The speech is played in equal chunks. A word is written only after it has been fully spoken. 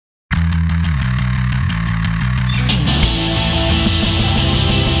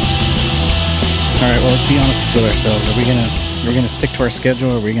let's be honest with ourselves. We're gonna stick to our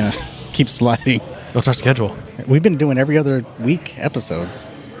schedule, or are we gonna keep sliding? What's our schedule? We've been doing every other week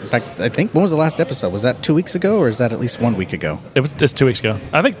episodes. In fact, I think, when was the last episode? Was that 2 weeks ago, or is that at least 1 week ago? It was just 2 weeks ago.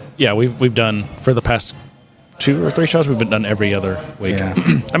 I think, yeah, we've done, for the past 2 or 3 shows, we've been done every other week. Yeah.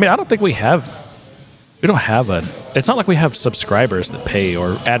 I mean, I don't think we don't have it's not like we have subscribers that pay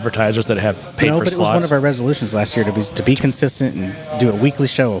or advertisers that have paid No, for but slots. it was one of our resolutions last year to be consistent and do a weekly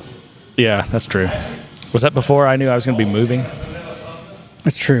show. Yeah, that's true. Was that before I knew I was going to be moving?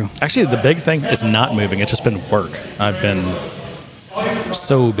 That's true. Actually, the big thing is not moving. It's just been work. I've been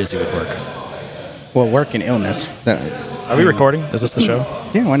so busy with work. Well, work and illness. Are we recording? Is this the show?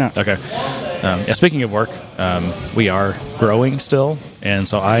 Yeah, why not? Okay. Yeah, speaking of work, we are growing still, and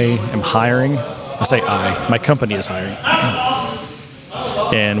so I am hiring. I say my company is hiring.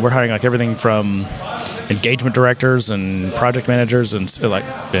 And we're hiring like everything from engagement directors and project managers and people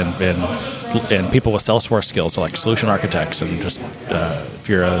with Salesforce skills, so like solution architects, and just if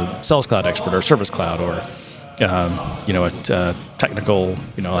you're a Sales Cloud expert or Service Cloud, or a technical,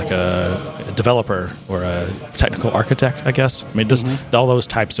 like a developer or a technical architect, I guess. I mean, just all those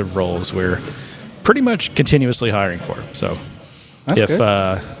types of roles we're pretty much continuously hiring for. So, That's good.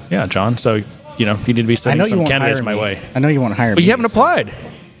 Yeah, John. So you need to be sending some candidates my way. I know you want to hire me. But you haven't applied.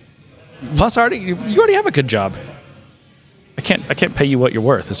 Plus, you already have a good job. I can't pay you what you're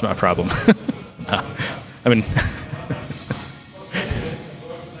worth. Is my problem. No. I mean,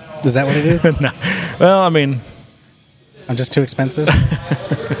 Is that what it is? no. Well, I mean, I'm just too expensive?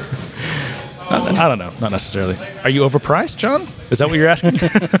 I don't know. Not necessarily. Are you overpriced, John? Is that what you're asking?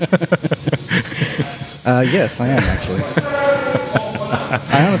 Yes, I am, actually.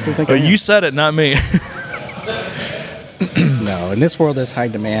 I honestly think I am. You said it, not me. No, in this world, there's high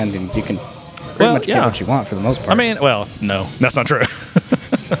demand, and you can pretty much get what you want for the most part. I mean, well, no, that's not true.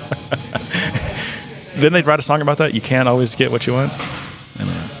 Didn't they write a song about that? You can't always get what you want?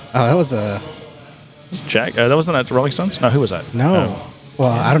 Oh, that was Was Jack? That wasn't at Rolling Stones? No, who was that? No. Well,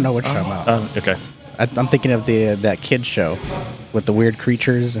 I don't know what you're talking about. Okay. I'm thinking of that kid show with the weird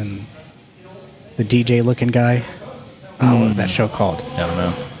creatures and the DJ-looking guy. Oh, what was that show called? I don't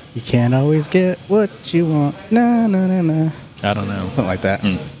know. You can't always get what you want. Na, na, na, na. I don't know. Something like that.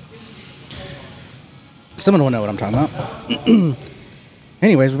 Someone will know what I'm talking about.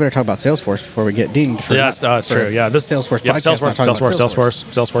 Anyways, we better talk about Salesforce before we get dinged. Yeah, it's true. Yeah, this Salesforce podcast.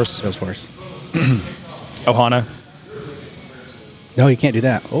 Salesforce. Ohana. No, you can't do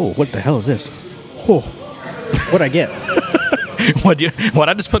that. Oh, what the hell is this? Oh, what'd I get? What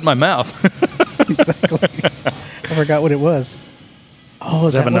I just put in my mouth? Exactly. I forgot what it was. Oh,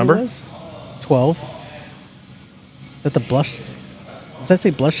 is that have a what number? It was? 12. Is that the blush? Does that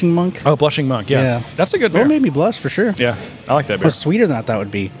say blushing monk? Oh, Blushing Monk. Yeah. That's a good beer. Well, it made me blush for sure. Yeah, I like that It beer. was sweeter than I thought it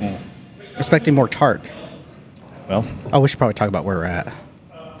would be. Expecting more tart. Well, Oh, we should probably talk about where we're at.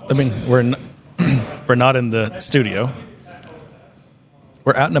 I mean, we're not in the studio.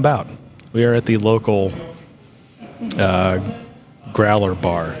 We're out and about. We are at the local Growler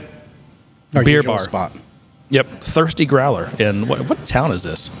bar. Our Beer usual bar. spot. Yep, Thirsty Growler. In what town is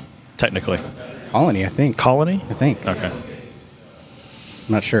this, technically? Colony, I think. Colony? I think. Okay.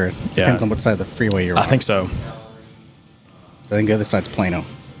 I'm not sure. It depends on what side of the freeway you're on. I think so. I think the other side's Plano.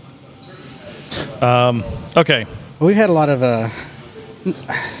 Okay. Well, we've had a lot of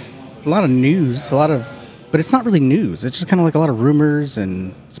news, but it's not really news. It's just kind of like a lot of rumors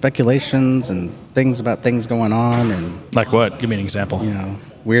and speculations and things about things going on, and Like what? Give me an example.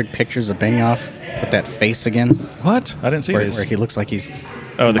 weird pictures of Benioff with that face again, What? I didn't see where this. he looks like he's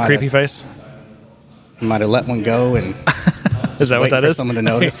Oh, the creepy face? He might have let one go and Is that what waiting that for is? someone to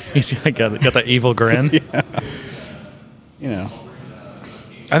notice. He's got that evil grin.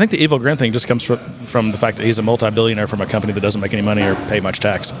 I think the evil grin thing just comes from the fact that he's a multi-billionaire from a company that doesn't make any money or pay much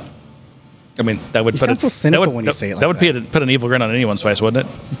tax. I mean, that would You put sound so cynical when you say it like that would that. put an evil grin on anyone's face, wouldn't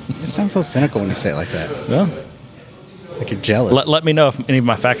it? You sound so cynical when you say it like that. Well, Like you're jealous. let me know if any of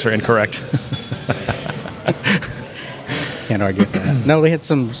my facts are incorrect. Can't argue with that. No, we had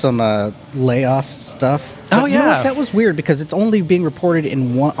some layoff stuff. Oh, But you know yeah. what? That was weird because it's only being reported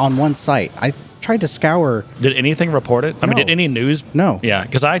on one site. I tried to scour. Did anything report it? I mean, No. did any news? No. Yeah,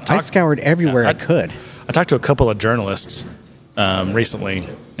 because I scoured everywhere I could. I talked to a couple of journalists recently,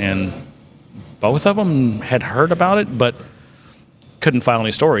 and both of them had heard about it, but couldn't file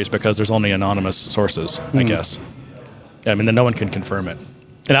any stories because there's only anonymous sources, I guess. I mean, then no one can confirm it.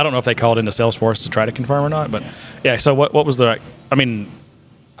 And I don't know if they called into Salesforce to try to confirm or not, but yeah, so what was the, I mean,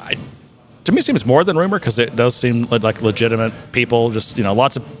 to me it seems more than rumor because it does seem like legitimate people, just,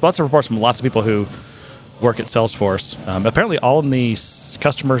 lots of reports from lots of people who work at Salesforce. Apparently all in the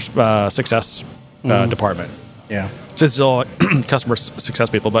customer success department. Yeah. So it's all customer success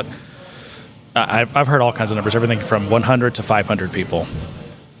people, but I've heard all kinds of numbers, everything from 100 to 500 people.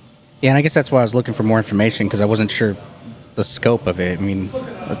 Yeah, and I guess that's why I was looking for more information because I wasn't sure the scope of it. I mean,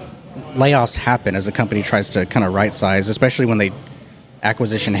 layoffs happen as a company tries to kind of right size, especially when they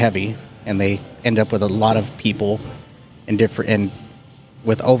acquisition heavy and they end up with a lot of people in different and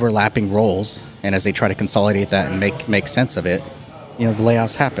with overlapping roles. And as they try to consolidate that and make sense of it, the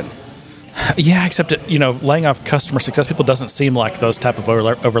layoffs happen. Yeah, except laying off customer success people doesn't seem like those type of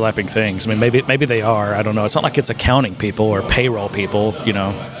overlapping things. I mean, maybe they are. I don't know. It's not like it's accounting people or payroll people,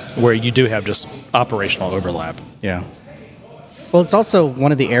 where you do have just operational overlap. Yeah. Well, it's also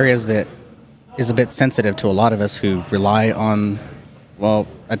one of the areas that is a bit sensitive to a lot of us who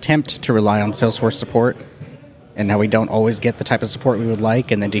attempt to rely on Salesforce support, and how we don't always get the type of support we would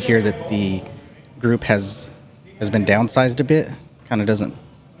like, and then to hear that the group has been downsized a bit kind of doesn't.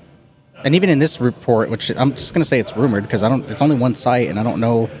 And even in this report, which I'm just going to say it's rumored because it's only one site and I don't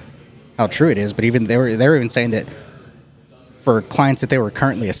know how true it is, but even they were even saying that for clients that they were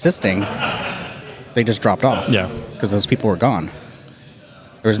currently assisting, they just dropped off. Yeah. Because those people were gone.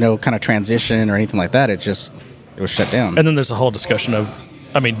 There was no kind of transition or anything like that. It was shut down. And then there's a whole discussion of,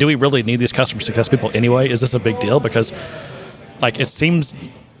 do we really need these customer success people anyway? Is this a big deal? Because it seems,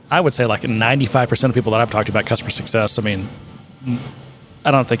 I would say 95% of people that I've talked to about customer success, I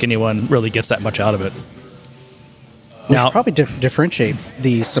don't think anyone really gets that much out of it. We should probably differentiate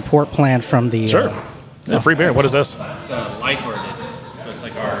the support plan from the... Sure. Free beer. What is this? It's lighthearted. So it's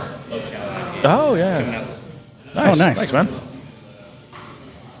like our low-calorie. Oh, yeah. Nice. Oh, nice. Thanks, man.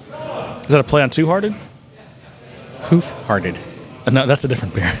 Is that a play on Two Hearted? Hoof-hearted. No, that's a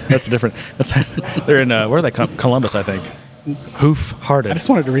different beer. They're in, where are they? Columbus, I think. Hoof-hearted. I just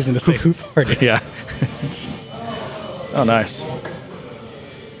wanted a reason to say hoof-hearted. Yeah. Oh, nice.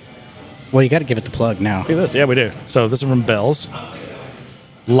 Well, you got to give it the plug now. Look at this. Yeah, we do. So this is from Bell's.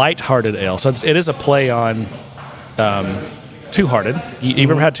 Light-hearted ale. So it is a play on Two-Hearted. You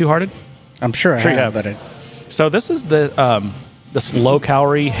ever had Two-Hearted? I'm sure I have. But so this is this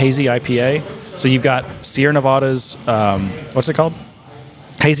low-calorie hazy IPA. So you've got Sierra Nevada's, what's it called?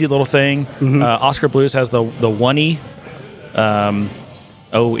 Hazy little thing. Mm-hmm. Oscar Blues has the Oney,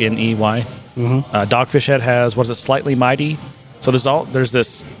 O-N-E-Y. Mm-hmm. Dogfish Head has, what is it, Slightly Mighty. So there's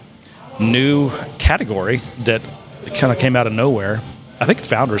this new category that kind of came out of nowhere. I think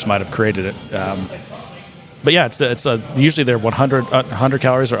founders might have created it. But yeah, it's usually they're 100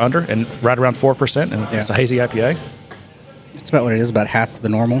 calories or under and right around 4%, and it's a hazy IPA. It's about what it is, about half the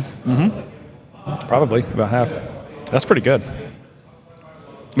normal. Mm-hmm. Probably about half. That's pretty good.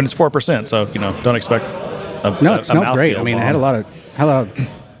 It's 4%, so don't expect it smelled great. It had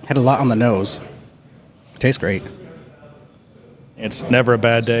a lot on the nose. It tastes great. It's never a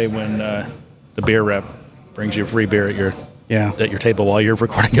bad day when the beer rep brings you free beer at your table while you're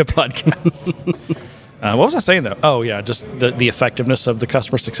recording a podcast. What was I saying, though? Oh, yeah, just the effectiveness of the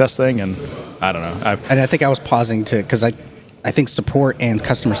customer success thing, and I don't know. I think I was pausing because I think support and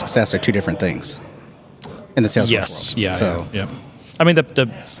customer success are two different things in the Salesforce world. Yeah.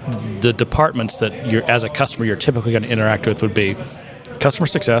 The departments that you're as a customer you're typically going to interact with would be customer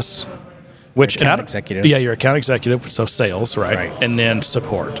success, which account executive. Yeah, your account executive, so sales, right? And then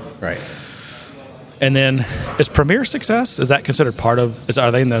support, right? And then is Premier Success, is that considered part of?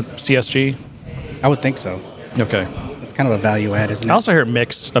 Are they in the CSG? I would think so. Okay. It's kind of a value add, isn't it? I also hear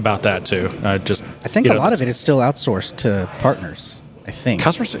mixed about that too. I think a lot of it is still outsourced to partners. I think.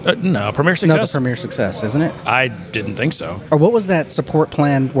 No, Premier Success. No, the Premier Success, isn't it? I didn't think so. Or what was that support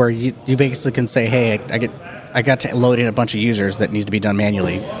plan where you basically can say, hey, I got to load in a bunch of users that needs to be done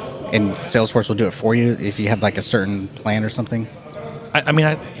manually, and Salesforce will do it for you if you have a certain plan or something.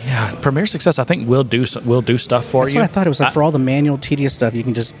 Premier Success, I think will do stuff for you. That's what I thought. It was for all the manual, tedious stuff, you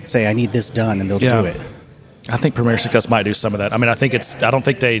can just say, I need this done, and they'll do it. I think Premier Success might do some of that. I don't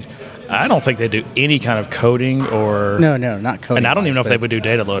think they do any kind of coding or... No, not coding. And I don't even know if they would do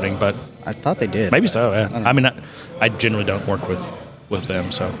data loading, but... I thought they did. Maybe so, yeah. I generally don't work with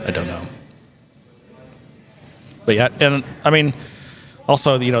them, so I don't know. But yeah, and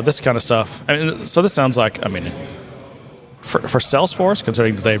also, this kind of stuff. So this sounds like, for Salesforce,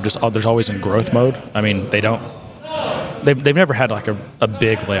 considering that there's always in growth mode. They've never had a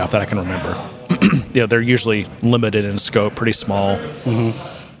big layoff that I can remember. They're usually limited in scope, pretty small.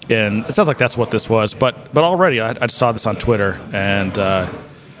 Mm-hmm. And it sounds like that's what this was. But already, I saw this on Twitter, and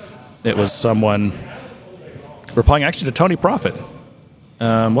it was someone replying actually to Tony Profit.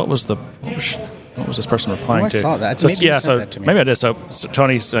 What was this person replying to? I saw that. So, maybe you sent that to me. Maybe I did. So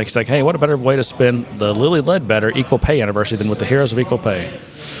Tony's he's like, hey, what a better way to spend the Lilly Ledbetter Equal Pay anniversary than with the Heroes of Equal Pay.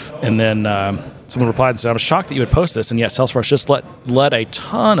 And then someone replied and said, "I'm shocked that you would post this, and yet Salesforce just let a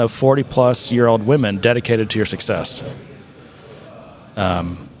ton of 40-plus-year-old women dedicated to your success." But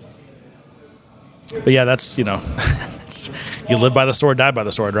yeah, that's, you live by the sword, die by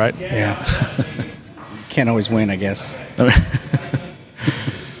the sword, right? Yeah. Can't always win, I guess. And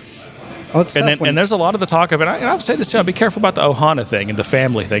there's a lot of the talk of it. I would say this too. I'll be careful about the Ohana thing and the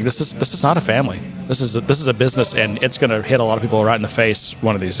family thing. This is not a family. This is a business, and it's going to hit a lot of people right in the face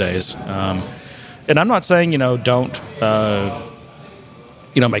one of these days. And I'm not saying don't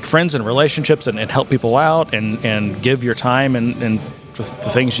make friends and relationships and help people out and give your time and the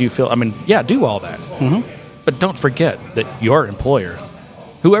things you feel. I mean, yeah, do all that. Mm-hmm. But don't forget that your employer,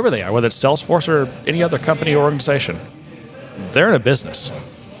 whoever they are, whether it's Salesforce or any other company or organization, they're in a business.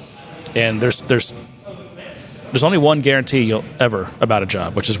 And there's only one guarantee you'll ever about a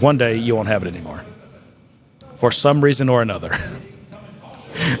job, which is one day you won't have it anymore. For some reason or another.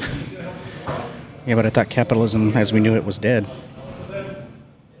 Yeah, but I thought capitalism as we knew it was dead.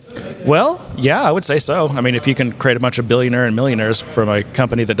 Well, yeah, I would say so. I mean, if you can create a bunch of billionaire and millionaires from a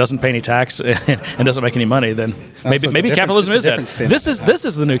company that doesn't pay any tax and doesn't make any money, then maybe capitalism is dead. This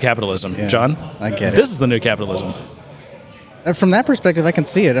is the new capitalism, yeah, John. I get it. This is the new capitalism. From that perspective, I can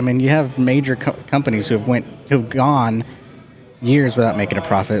see it. I mean, you have major companies who've gone years without making a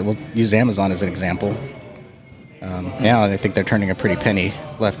profit. We'll use Amazon as an example. Now I think they're turning a pretty penny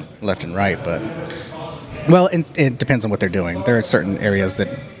left and right, but it depends on what they're doing. There are certain areas that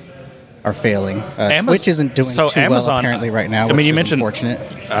are failing. Twitch isn't doing too Amazon, well apparently right now. I mean, you mentioned unfortunate.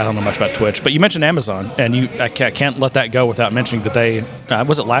 I don't know much about Twitch, but you mentioned Amazon, and I can't let that go without mentioning that they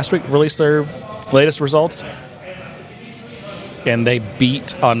was it last week released their latest results, and they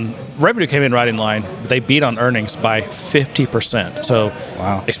beat on revenue, came in right in line. But they beat on earnings by 50%. So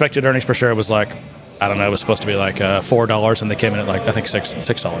wow. Expected earnings per share was like, I don't know, it was supposed to be like $4, and they came in at like I think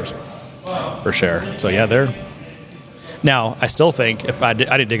 $6 per share. So yeah, they're. Now, I still think, if I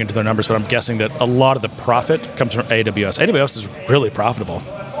didn't dig into their numbers, but I'm guessing that a lot of the profit comes from AWS. AWS is really profitable,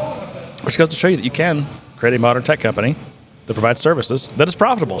 which goes to show you that you can create a modern tech company that provides services that is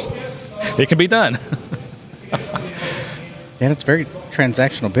profitable. It can be done. And it's very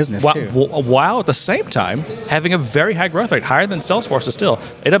transactional business, too. While at the same time having a very high growth rate, higher than Salesforce is still.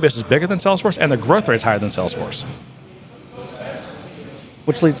 AWS is bigger than Salesforce, and the growth rate is higher than Salesforce.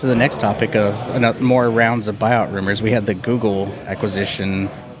 Which leads to the next topic of more rounds of buyout rumors. We had the Google acquisition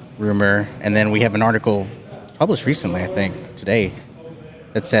rumor, and then we have an article published recently, I think, today,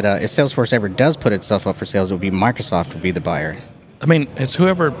 that said if Salesforce ever does put itself up for sales, it would be Microsoft would be the buyer. I mean, it's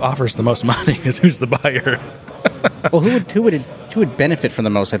whoever offers the most money is who's the buyer. Well, who would benefit from the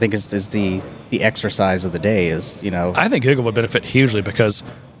most? I think is the exercise of the day is I think Google would benefit hugely because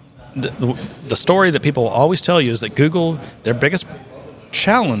the story that people always tell you is that Google, their biggest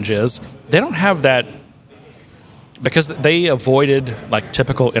challenge is they don't have that because they avoided like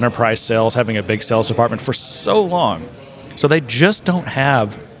typical enterprise sales, having a big sales department for so long. So they just don't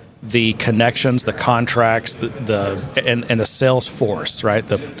have the connections, the contracts, and the sales force, right?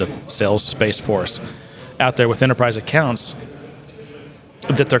 The sales space force out there with enterprise accounts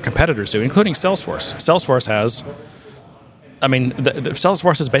that their competitors do, including Salesforce. Salesforce has, I mean, the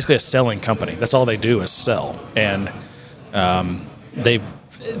Salesforce is basically a selling company. That's all they do is sell, and they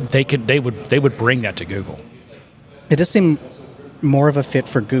would bring that to Google. It does seem more of a fit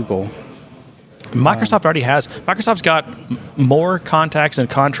for Google. Microsoft already has. Microsoft's got more contacts and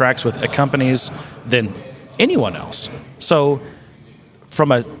contracts with companies than anyone else. So,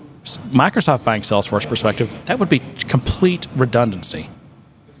 from a Microsoft buying Salesforce perspective, that would be complete redundancy.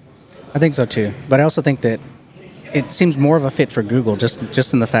 I think so too, but I also think that it seems more of a fit for Google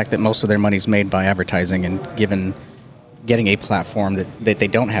just in the fact that most of their money is made by advertising and getting a platform that they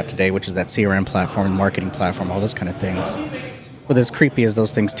don't have today, which is that CRM platform, marketing platform, all those kind of things. But as creepy as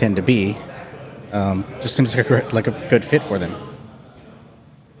those things tend to be, just seems like a good fit for them.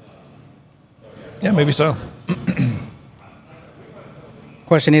 Yeah, maybe so.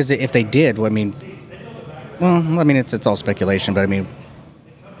 Question is, if they did, it's all speculation, but I mean,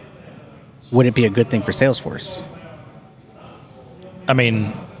 would it be a good thing for Salesforce? I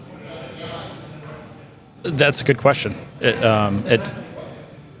mean, that's a good question. And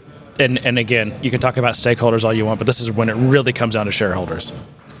again, you can talk about stakeholders all you want, but this is when it really comes down to shareholders.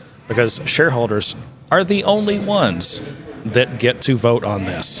 Because shareholders are the only ones that get to vote on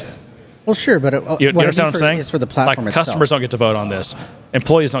this. Well, sure, but you understand what I'm saying? It's for the platform like itself. Customers don't get to vote on this.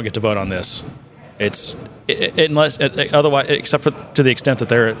 Employees don't get to vote on this. Otherwise, except for to the extent that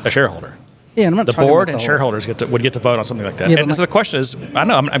they're a shareholder. Yeah, and I'm not the talking board about and shareholders would get to vote on something like that. Yeah, and so the question is, I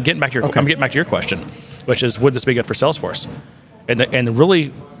know I'm getting back to your okay. I'm getting back to your question, which is, would this be good for Salesforce? And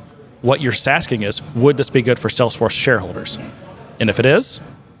really, what you're asking is, would this be good for Salesforce shareholders? And if it is,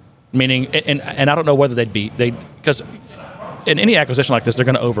 meaning, and I don't know whether because in any acquisition like this, they're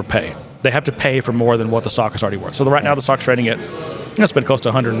going to overpay. They have to pay for more than what the stock is already worth. So right now the stock's trading at, it's been close to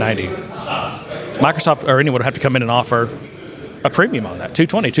 190. Microsoft or anyone would have to come in and offer a premium on that,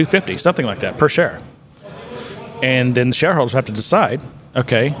 220, 250, something like that per share. And then the shareholders have to decide,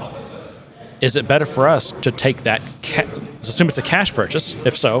 okay, is it better for us to take that, let's assume it's a cash purchase.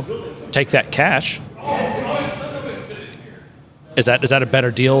 If so, take that cash. Is that a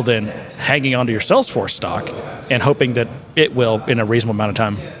better deal than hanging onto your Salesforce stock and hoping that it will, in a reasonable amount of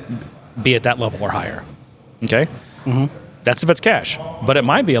time, be at that level or higher? Okay? Mm-hmm. That's if it's cash. But it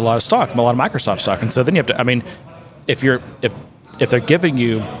might be a lot of stock, a lot of Microsoft stock. And so then you have to, I mean, if they're giving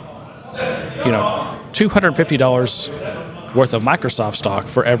you, $250 worth of Microsoft stock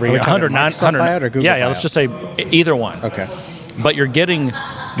for every 109 buyout or Google yeah, buyout? let's just say either one. Okay. But you're getting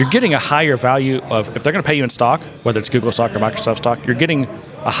a higher value of, if they're going to pay you in stock, whether it's Google stock or Microsoft stock, you're getting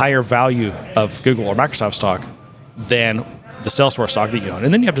a higher value of Google or Microsoft stock than the Salesforce stock that you own.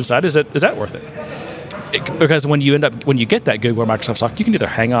 And then you have to decide, is that worth it? Because when you get that Google or Microsoft stock, you can either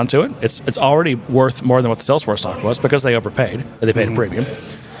hang on to it. It's already worth more than what the Salesforce stock was because they overpaid, or they paid a premium.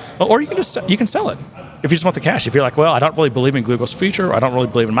 Or you can sell it if you just want the cash. If you're like, well, I don't really believe in Google's future, or I don't really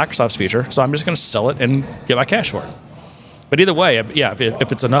believe in Microsoft's future, so I'm just going to sell it and get my cash for it. But either way, yeah,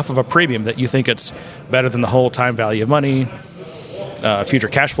 if it's enough of a premium that you think it's better than the whole time value of money, future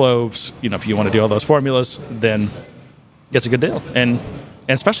cash flows, if you want to do all those formulas, then it's a good deal. And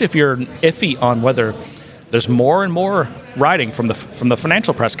especially if you're iffy on whether there's more and more writing from the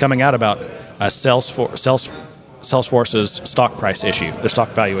financial press coming out about Salesforce's stock price issue, their stock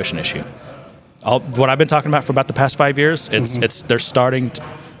valuation issue. What I've been talking about for about the past 5 years,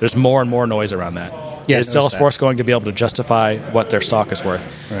 there's more and more noise around that. Yeah, is Salesforce going to be able to justify what their stock is worth?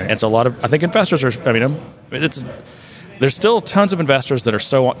 Right. And so I think investors are, there's still tons of investors that are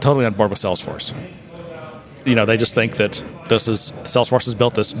so totally on board with Salesforce. They just think that Salesforce has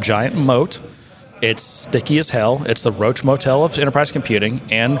built this giant moat. It's sticky as hell. It's the Roach Motel of enterprise computing,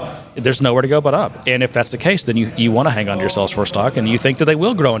 and there's nowhere to go but up. And if that's the case, then you want to hang on to your Salesforce stock, and you think that they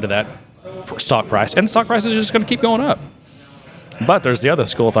will grow into that stock price, and the stock price is just going to keep going up. But there's the other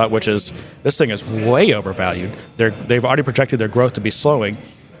school of thought, which is this thing is way overvalued. They've already projected their growth to be slowing,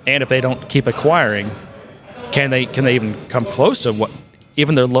 and if they don't keep acquiring, can they even come close to what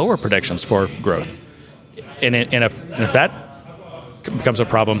even their lower predictions for growth? And if that becomes a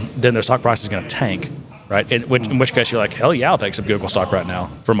problem, then their stock price is going to tank, right? In which case you're like, hell yeah, I'll take some Google stock right now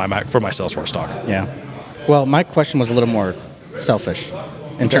for my Salesforce stock. Yeah. Well, my question was a little more selfish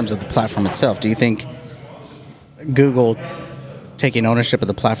in terms of the platform itself. Do you think Google taking ownership of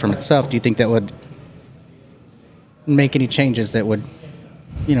the platform itself, do you think that would make any changes that would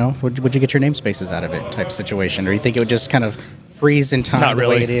you get your namespaces out of it type situation? Or do you think it would just kind of freeze in time the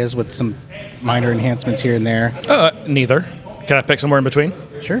way it is with some minor enhancements here and there? Neither. Can I pick somewhere in between?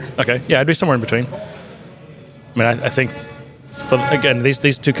 Sure. Okay. Yeah, I'd be somewhere in between. I think, again,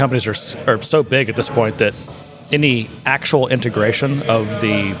 these two companies are so big at this point that any actual integration of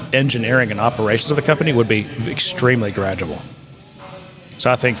the engineering and operations of the company would be extremely gradual. So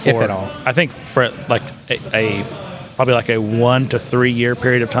I think if at all. For like probably like a 1 to 3 year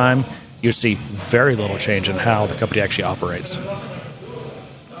period of time, you see very little change in how the company actually operates.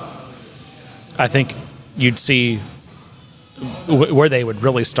 I think you'd see where they would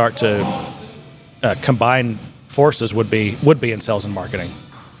really start to combine forces would be in sales and marketing.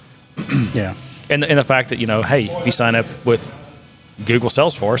 Yeah. And the fact that, hey, if you sign up with Google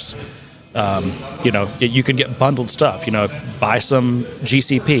Salesforce, you can get bundled stuff. Buy some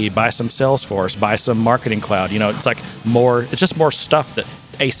GCP, buy some Salesforce, buy some Marketing Cloud. It's just more stuff that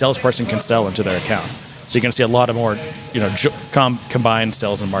a salesperson can sell into their account. So you're going to see a lot of more, combined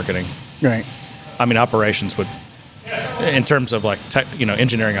sales and marketing. Right. Operations would, in terms of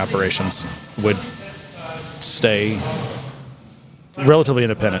engineering operations, would stay relatively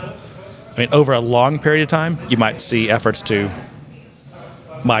independent. Over a long period of time, you might see efforts to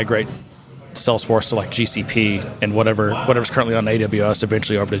migrate Salesforce to GCP and whatever's currently on AWS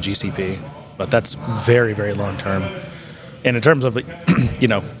eventually over to GCP, but that's very, very long term. And in terms of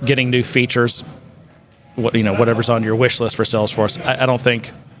getting new features, whatever's on your wish list for Salesforce, I don't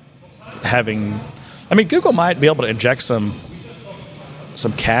think Google might be able to inject some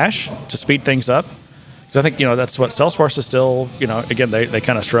cash to speed things up. Because I think that's what Salesforce is still. Again, they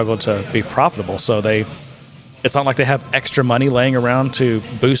kind of struggle to be profitable, so it's not like they have extra money laying around to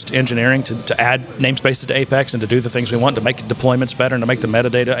boost engineering, to add namespaces to Apex and to do the things we want, to make deployments better and to make the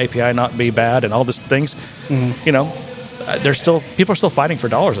metadata API not be bad and all these things. Mm-hmm. people are still fighting for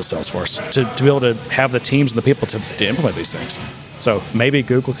dollars at Salesforce to be able to have the teams and the people to implement these things. So maybe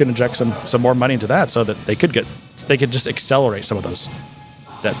Google can inject some more money into that so that they could just accelerate some of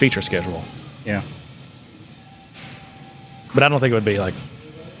that feature schedule. Yeah. But I don't think it would be like,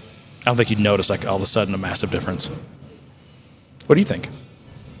 I don't think you'd notice like all of a sudden a massive difference. What do you think?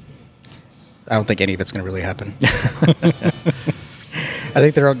 I don't think any of it's going to really happen. I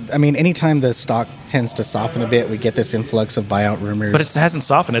think anytime the stock tends to soften a bit, we get this influx of buyout rumors. But it hasn't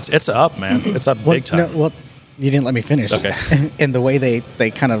softened. It's up, man. It's up big time. No, you didn't let me finish. Okay. And the way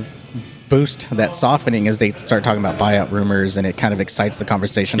they kind of boost that softening is they start talking about buyout rumors, and it kind of excites the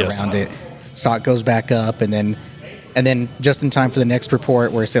conversation around it. Stock goes back up, and then just in time for the next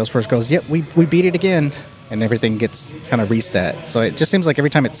report where Salesforce goes, yep, we beat it again, and everything gets kind of reset. So it just seems like every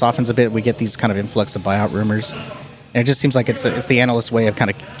time it softens a bit, we get these kind of influx of buyout rumors. And it just seems like it's the analyst's way of kind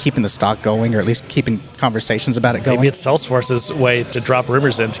of keeping the stock going, or at least keeping conversations about it going. Maybe it's Salesforce's way to drop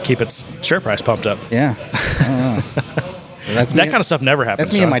rumors in to keep its share price pumped up. Yeah. I don't know. Well, that kind of stuff never happens.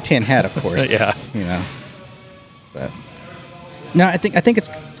 That's me in my tin hat, of course. Yeah. But no, I think it's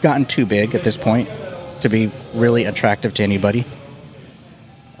gotten too big at this point to be really attractive to anybody.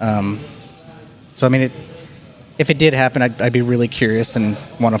 So if it did happen, I'd be really curious and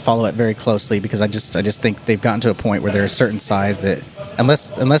want to follow it very closely, because I just think they've gotten to a point where they're a certain size that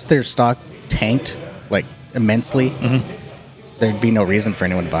unless their stock tanked like immensely, there'd be no reason for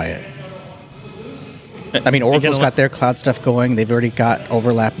anyone to buy it. Oracle's got their cloud stuff going. They've already got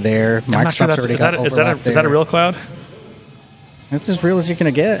overlap there. Microsoft's already got overlap there. Is that a real cloud? It's as real as you're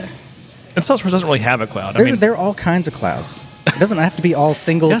going to get. And Salesforce doesn't really have a cloud. There are all kinds of clouds. It doesn't have to be all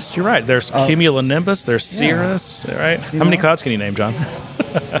single. Yes, you're right. There's Cumulonimbus, there's Cirrus, right? How many clouds can you name, John?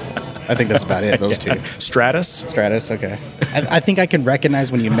 I think that's about it, those two. Stratus, okay. I think I can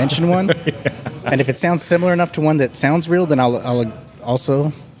recognize when you mention one. And if it sounds similar enough to one that sounds real, then I'll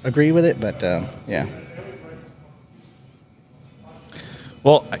also agree with it, but yeah.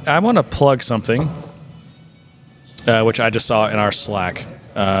 Well, I want to plug something, which I just saw in our Slack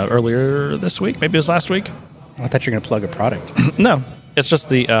earlier this week. Maybe it was last week. I thought you were going to plug a product. No, it's just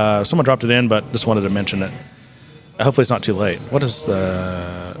someone dropped it in, but just wanted to mention it. Hopefully it's not too late. What is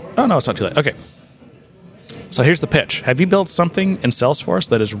the... Oh, no, it's not too late. Okay. So here's the pitch. Have you built something in Salesforce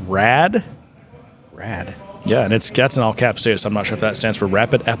that is rad? Rad? Yeah, and that's in all caps too, so I'm not sure if that stands for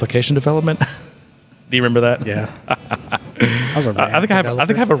Rapid Application Development. Do you remember that? Yeah. I think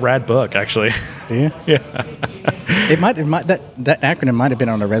I have a rad book, actually. Do you? Yeah. That acronym might have been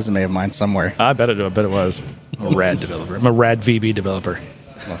on a resume of mine somewhere. I bet it was. I'm a rad developer. I'm a rad VB developer.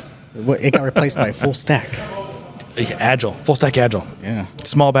 Well, it got replaced by full stack. Agile. Full stack agile. Yeah.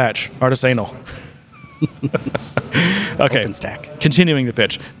 Small batch. Artisanal. Okay. OpenStack. Continuing the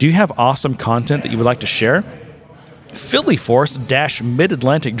pitch. Do you have awesome content that you would like to share? Philly Force -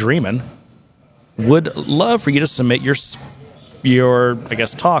 Mid-Atlantic Dreamin' would love for you to submit your I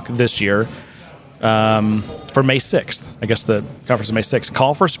guess talk this year for May 6th. I guess the conference is May 6th.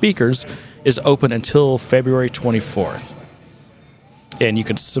 Call for speakers is open until February 24th. And you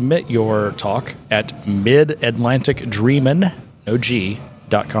can submit your talk at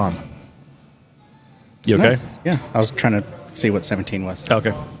midatlanticdreamin.com. You okay? Nice. Yeah. I was trying to see what 17 was.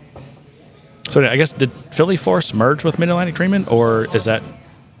 Okay. So I guess did Philly Force merge with Mid-Atlantic Dreamin', or is that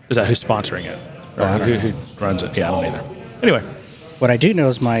who's sponsoring it? Or who runs it? Yeah, I don't either. Anyway. What I do know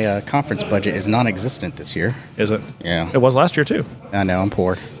is my conference budget is non-existent this year. Is it? Yeah. It was last year, too. I know. I'm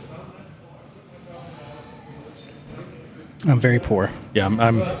poor. I'm very poor. Yeah,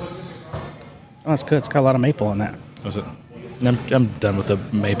 I'm Oh, that's good. It's got a lot of maple in that. Was it? I'm done with the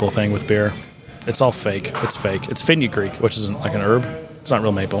maple thing with beer. It's all fake. It's fake. It's fenugreek, which is like an herb. It's not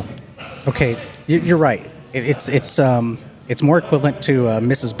real maple. Okay, you're right. It's more equivalent to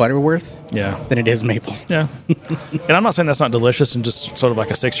Mrs. Butterworth than it is maple. Yeah. And I'm not saying that's not delicious in just sort of like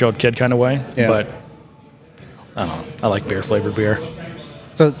a 6-year-old kid kind of way, but I don't know. I like beer-flavored beer.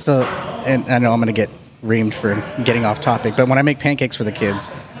 So, and I know I'm going to get reamed for getting off topic, but when I make pancakes for the kids,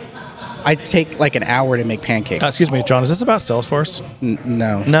 I take like an hour to make pancakes. Excuse me, John, is this about Salesforce?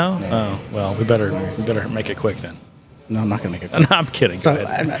 No. No? Oh, well, we better make it quick then. No, I'm not going to make it quick. No, I'm kidding. So, Go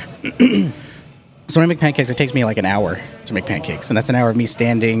ahead. So when I make pancakes, it takes me like an hour to make pancakes, and that's an hour of me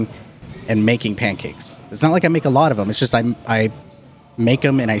standing and making pancakes. It's not like I make a lot of them. It's just I make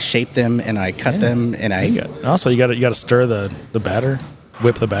them and I shape them and I cut them and I. Also, you got to stir the batter,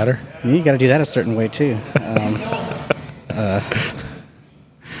 whip the batter. You got to do that a certain way too.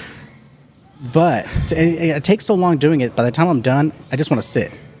 But it takes so long doing it. By the time I'm done, I just want to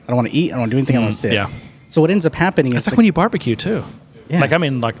sit. I don't want to eat. I don't want to do anything. I want to sit. Yeah. So what ends up happening is it's like when you barbecue too. Yeah. Like, I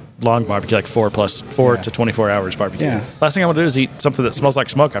mean, like long barbecue, like 4 to 24 hours barbecue. Yeah. Last thing I want to do is eat something that smells like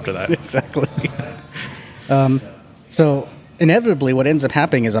smoke after that. Exactly. So inevitably, what ends up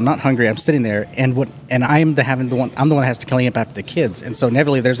happening is I'm not hungry. I'm sitting there, and I'm the one that has to clean up after the kids. And so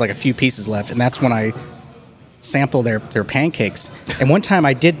inevitably, there's like a few pieces left, and that's when I sample their pancakes. And one time,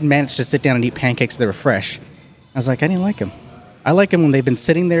 I did manage to sit down and eat pancakes that were fresh. I was like, I didn't like them. I like them when they've been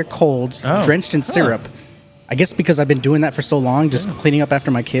sitting there cold, drenched in syrup. I guess because I've been doing that for so long, just cleaning up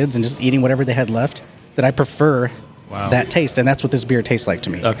after my kids and just eating whatever they had left, that I prefer that taste. And that's what this beer tastes like to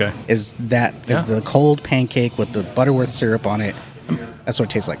me. Okay. Is the cold pancake with the Butterworth syrup on it. That's what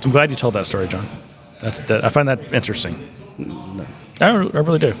it tastes like to I'm me. glad you told that story, John. I find that interesting. I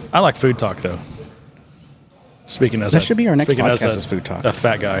really do. I like food talk, though. Speaking as That should be our next speaking podcast as is food talk. A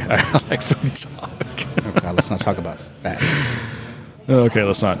fat guy. I like food talk. Oh, God, let's not talk about fat. Okay,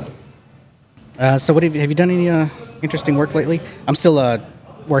 let's not. So what have you done any interesting work lately? I'm still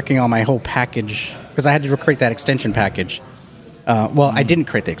working on my whole package because I had to create that extension package. I didn't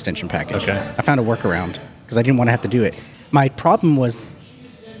create the extension package. Okay. I found a workaround because I didn't want to have to do it. My problem was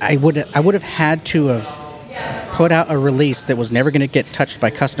I would have had to have put out a release that was never going to get touched by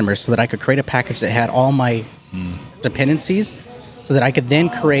customers so that I could create a package that had all my dependencies so that I could then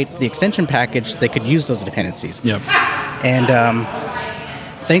create the extension package that could use those dependencies. Yep. And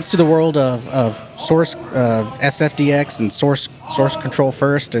thanks to the world of source SFDX and source control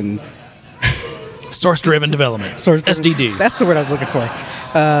first and Source-driven development. SDD. That's the word I was looking for.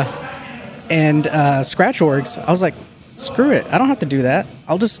 And ScratchOrgs, I was like, screw it. I don't have to do that.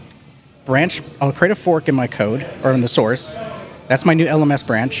 I'll just I'll create a fork in my code or in the source. That's my new LMS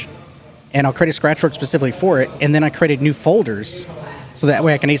branch. And I'll create a ScratchOrg specifically for it. And then I created new folders so that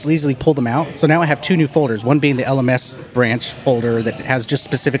way I can easily pull them out. So now I have two new folders, one being the LMS branch folder that has just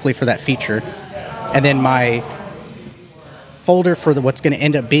specifically for that feature. And then my folder for what's going to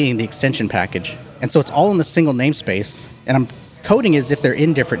end up being the extension package. And so it's all in the single namespace. And I'm coding as if they're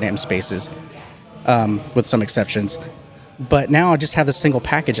in different namespaces with some exceptions. But now I just have this single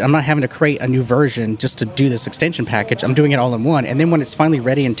package. I'm not having to create a new version just to do this extension package. I'm doing it all in one. And then when it's finally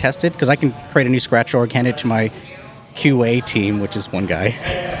ready and tested, because I can create a new ScratchOrg, hand it to my QA team, which is one guy,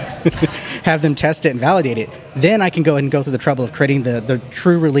 have them test it and validate it. Then I can go ahead and go through the trouble of creating the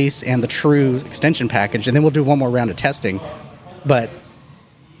true release and the true extension package. And then we'll do one more round of testing. But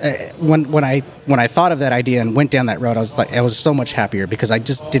when I thought of that idea and went down that road, I was so much happier because I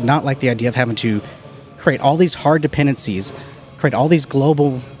just did not like the idea of having to create all these hard dependencies, create all these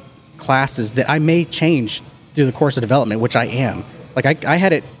global classes that I may change through the course of development, which I am. Like I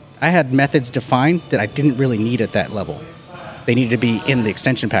had methods defined that I didn't really need at that level. They needed to be in the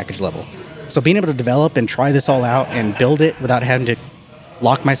extension package level. So being able to develop and try this all out and build it without having to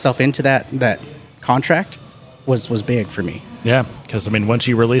lock myself into that contract was big for me. Yeah, because I mean, once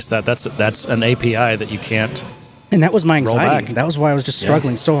you release that's an API that you can't. And that was my anxiety. back. That was why I was just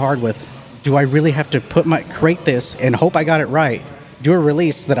struggling so hard with. Do I really have to create this and hope I got it right? Do a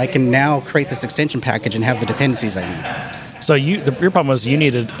release that I can now create this extension package and have the dependencies I need. So your problem was you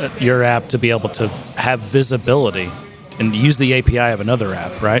needed your app to be able to have visibility and use the API of another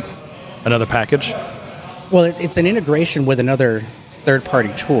app, right? Another package. Well, it's an integration with another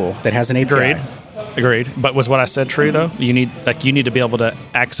third-party tool that has an API. Agreed. But was what I said true though? You need to be able to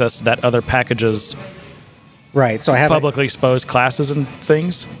access that other package's right. So I have publicly exposed classes and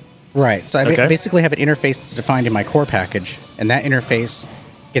things. Right. So I basically have an interface that's defined in my core package, and that interface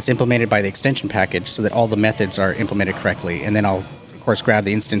gets implemented by the extension package so that all the methods are implemented correctly. And then I'll, of course, grab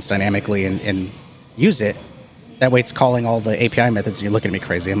the instance dynamically and use it. That way it's calling all the API methods, and you're looking at me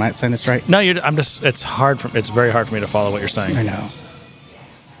crazy. Am I saying this right? No, it's very hard for me to follow what you're saying. I know.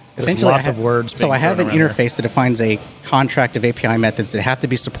 There's lots of words. So I have an interface that defines a contract of API methods that have to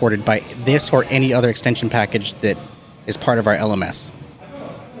be supported by this or any other extension package that is part of our LMS.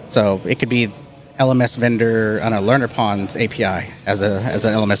 So it could be LMS vendor on a LearnerPond's API as an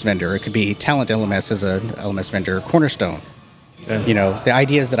LMS vendor. It could be Talent LMS as a LMS vendor, Cornerstone. Okay. You know, the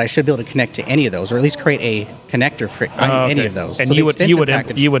idea is that I should be able to connect to any of those, or at least create a connector for any of those. And so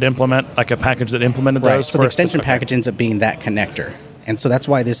you would implement like a package that implemented those. So the extension package ends up being that connector, and so that's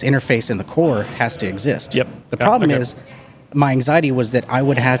why this interface in the core has to exist. Yep. The problem is, my anxiety was that I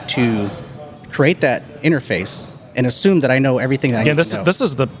would have to create that interface and assume that I know everything that I need to know. This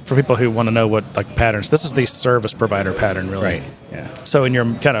is for people who want to know what like patterns. This is the service provider pattern, really. Right. Yeah. So in your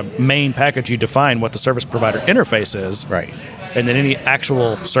kind of main package, you define what the service provider interface is. Right. And then any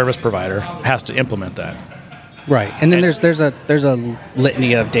actual service provider has to implement that. Right. And then there's a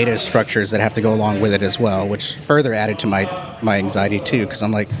litany of data structures that have to go along with it as well, which further added to my anxiety too, because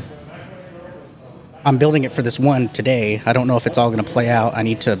I'm like, I'm building it for this one today. I don't know if it's all going to play out. I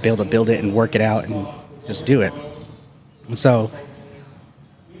need to be able to build it and work it out and just do it. And so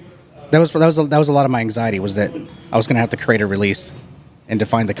that was a lot of my anxiety, was that I was going to have to create a release and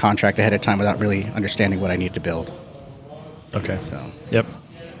define the contract ahead of time without really understanding what I need to build. Okay. So Yep.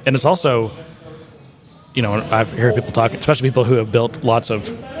 And it's also, I've heard people talk, especially people who have built lots of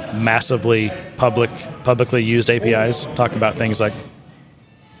massively publicly used APIs, talk about things like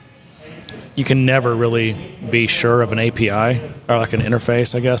you can never really be sure of an API or like an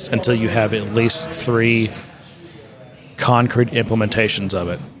interface, I guess, until you have at least 3 concrete implementations of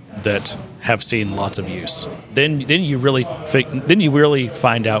it that have seen lots of use. Then you really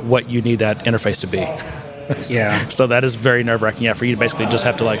find out what you need that interface to be. yeah. So that is very nerve-wracking. Yeah, for you to basically just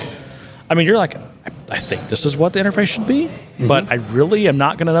have to you're like, I think this is what the interface should be, but I really am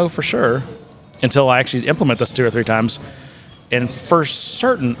not going to know for sure until I actually implement this 2 or 3 times. And for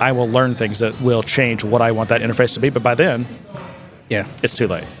certain, I will learn things that will change what I want that interface to be. But by then, Yeah. it's too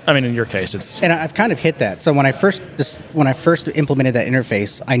late. I mean, in your case, it's... And I've kind of hit that. So when I first implemented that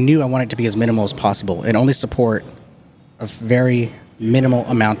interface, I knew I wanted it to be as minimal as possible and only support a very minimal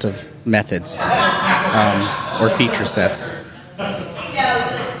amount of methods or feature sets.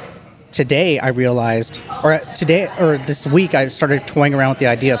 Today, I realized, or this week, I started toying around with the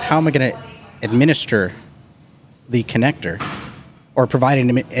idea of how am I going to administer the connector, or provide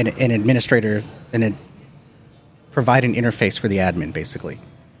an administrator provide an interface for the admin, basically.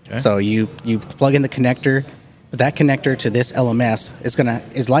 Okay. So you plug in the connector, but that connector to this LMS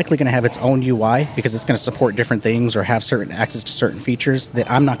is likely going to have its own UI because it's going to support different things or have certain access to certain features that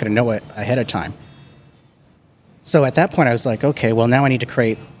I'm not going to know it ahead of time. So at that point, I was like, okay, well, now I need to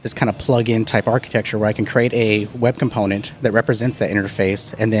create this kind of plug-in type architecture where I can create a web component that represents that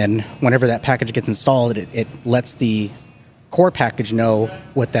interface, and then whenever that package gets installed, it lets the core package know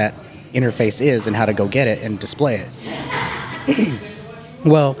what that interface is and how to go get it and display it.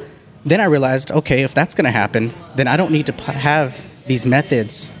 Well, then I realized, okay, if that's going to happen, then I don't need to have these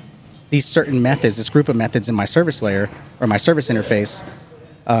methods, these certain methods, this group of methods in my service layer or my service interface,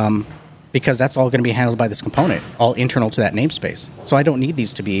 because that's all going to be handled by this component, all internal to that namespace. So I don't need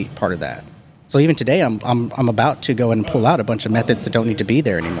these to be part of that. So even today, I'm about to go and pull out a bunch of methods that don't need to be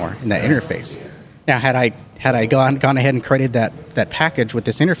there anymore in that interface. Now, had I gone ahead and created that package with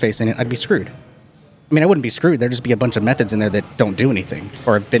this interface in it, I'd be screwed. I mean, I wouldn't be screwed. There'd just be a bunch of methods in there that don't do anything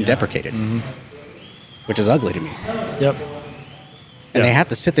or have been deprecated, which is ugly to me. Yep. And they have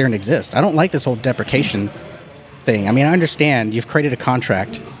to sit there and exist. I don't like this whole deprecation thing. I mean, I understand you've created a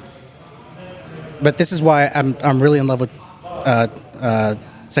contract, but this is why I'm really in love with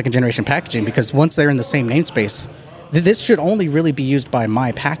second generation packaging, because once they're in the same namespace, this should only really be used by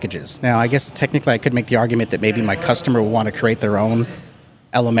my packages. Now, I guess technically I could make the argument that maybe my customer will want to create their own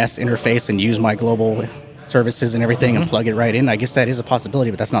LMS interface and use my global services and everything and plug it right in. I guess that is a possibility,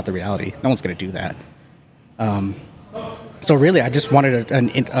 but that's not the reality. No one's going to do that. So really, I just wanted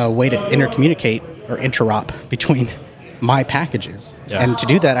a way to intercommunicate or interop between my packages. Yeah. And to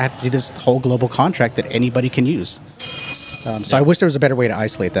do that, I have to do this whole global contract that anybody can use. So I wish there was a better way to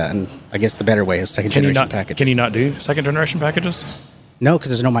isolate that, and I guess the better way is second-generation packages. Can you not do second-generation packages? No,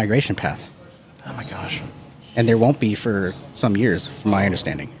 because there's no migration path. Oh, my gosh. And there won't be for some years, from my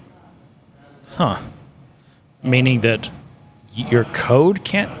understanding. Huh. Meaning that your code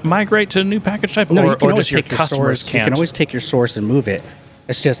can't migrate to a new package type? No, or, you can or always just your take your customers source. can't? You can always take your source and move it.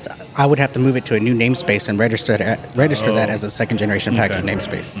 It's just I would have to move it to a new namespace and register that as a second-generation package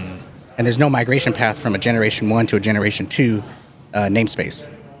namespace. Mm. And there's no migration path from a Generation 1 to a Generation 2 namespace.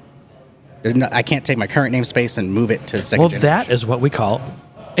 I can't take my current namespace and move it to second generation. Well, that is what we call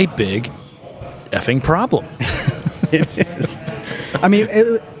a big effing problem. It is. I mean,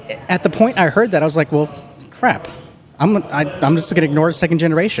 at the point I heard that, I was like, well, crap. I'm just going to ignore second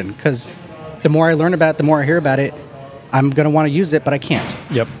generation, because the more I learn about it, the more I hear about it, I'm going to want to use it, but I can't.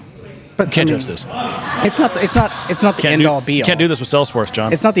 Yep. But can't touch this. It's not the end all be all. Can't do this with Salesforce,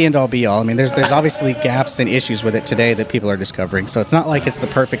 John. It's not the end all be all. I mean, there's obviously gaps and issues with it today that people are discovering. So it's not like it's the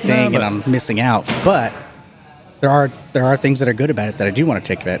perfect thing and I'm missing out. But there are things that are good about it that I do want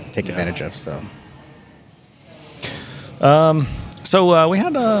to take advantage of. So we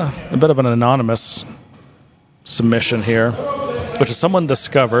had a bit of an anonymous submission here, which is someone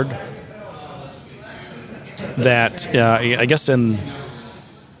discovered that I guess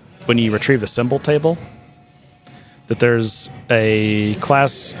when you retrieve the symbol table, that there's a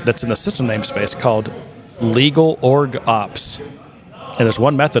class that's in the system namespace called legal org ops, and there's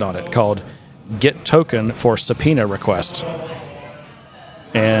one method on it called get token for subpoena request,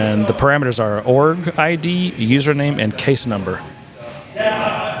 and the parameters are org ID, username, and case number.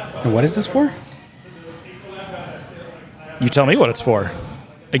 And what is this for? You tell me what it's for.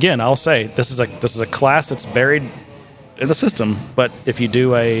 Again, I'll say this is a class that's buried in the system, but if you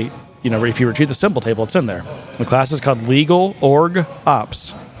do if you retrieve the symbol table, it's in there. The class is called Legal Org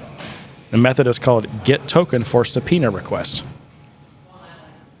Ops. The method is called Get Token for Subpoena Request.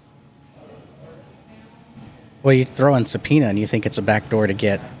 Well, you throw in subpoena and you think it's a backdoor to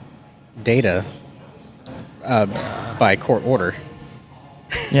get data by court order.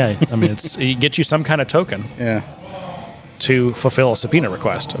 Yeah, I mean, it gets you some kind of token Yeah. to fulfill a subpoena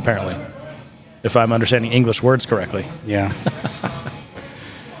request, apparently, if I'm understanding English words correctly. Yeah.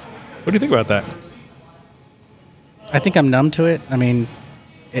 What do you think about that? I think I'm numb to it. I mean,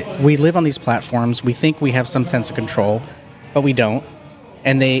 we live on these platforms. We think we have some sense of control, but we don't.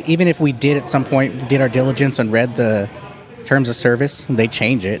 And even if we did at some point, did our diligence and read the terms of service, they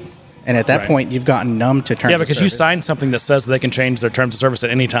change it. And at that Right. point, you've gotten numb to terms of service. Yeah, because you signed something that says they can change their terms of service at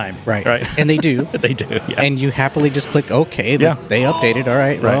any time. Right. Right. And they do. They do. Yeah. And you happily just click OK. Yeah. They updated. All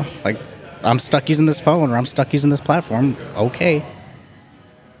right. Well, Right. like, I'm stuck using this phone or I'm stuck using this platform. OK.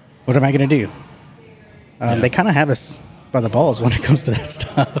 What am I going to do? They kind of have us by the balls when it comes to that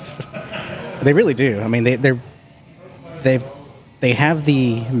stuff. They really do. I mean, they have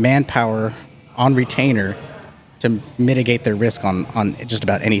the manpower on retainer to mitigate their risk on just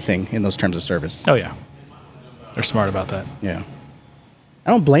about anything in those terms of service. Oh yeah, they're smart about that. Yeah.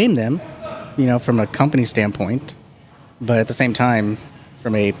 I don't blame them, from a company standpoint, but at the same time,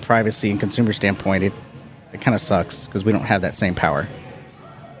 from a privacy and consumer standpoint, it kind of sucks because we don't have that same power.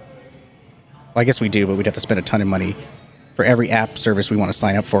 Well, I guess we do, but we'd have to spend a ton of money for every app service we want to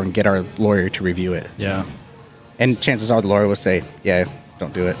sign up for and get our lawyer to review it. Yeah. And chances are the lawyer will say, yeah,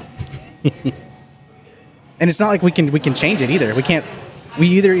 don't do it. And it's not like we can change it either. We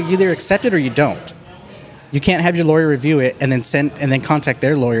either accept it or you don't. You can't have your lawyer review it and then contact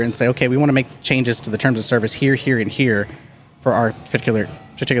their lawyer and say, okay, we want to make changes to the terms of service here, here, and here for our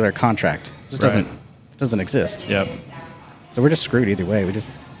particular contract. It just doesn't exist. Yep. So we're just screwed either way. We just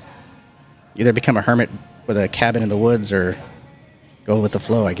either become a hermit with a cabin in the woods or go with the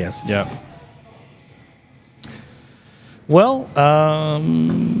flow, I guess. Yep. Well, I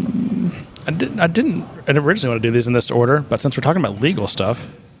didn't originally want to do these in this order, but since we're talking about legal stuff,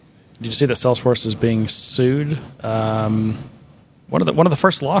 did you see that Salesforce is being sued? One of the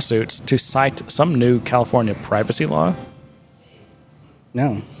first lawsuits to cite some new California privacy law.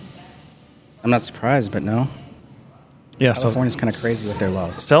 No. I'm not surprised, but no. Yeah, California's kind of crazy with their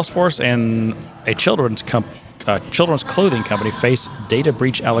laws. Salesforce and a children's clothing company face data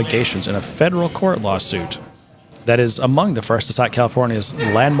breach allegations in a federal court lawsuit that is among the first to cite California's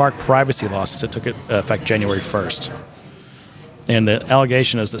landmark privacy law since it took effect January 1st. And the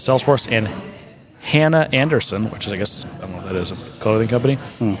allegation is that Salesforce and Hannah Anderson, which is, I guess, I don't know what that is, a clothing company,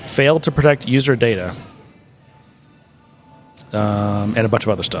 failed to protect user data and a bunch of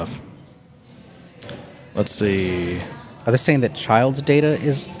other stuff. Let's see. Are they saying that child's data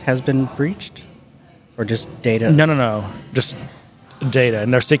has been breached? Or just data? No. Just data.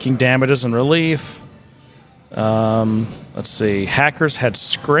 And they're seeking damages and relief. Let's see. Hackers had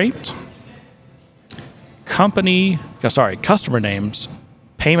scraped customer names,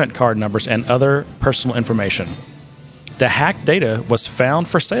 payment card numbers, and other personal information. The hacked data was found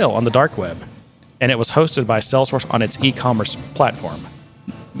for sale on the dark web, and it was hosted by Salesforce on its e-commerce platform.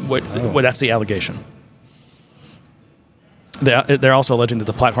 That's the allegation. They're also alleging that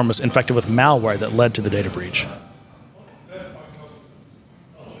the platform was infected with malware that led to the data breach.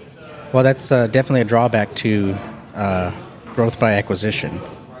 Well, that's definitely a drawback to growth by acquisition.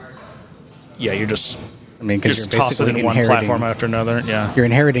 Yeah, you're just because you're tossing basically in one platform after another. Yeah, you're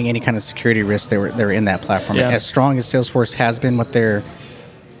inheriting any kind of security risks that were in that platform. Yeah. As strong as Salesforce has been with their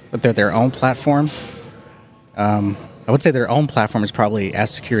own platform, I would say their own platform is probably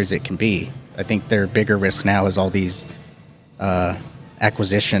as secure as it can be. I think their bigger risk now is all these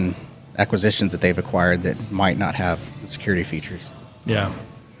acquisitions that they've acquired that might not have the security features. Yeah.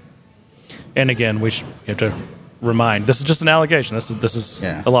 And again, we have to remind, this is just an allegation. This is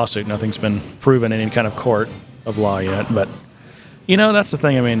a lawsuit. Nothing's been proven in any kind of court of law yet. But, that's the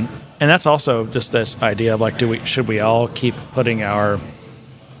thing. I mean, and that's also just this idea of like, should we all keep putting our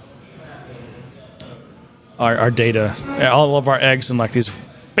data, all of our eggs in like these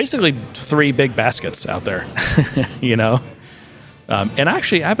basically 3 big baskets out there, And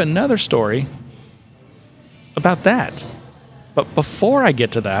actually, I have another story about that. But before I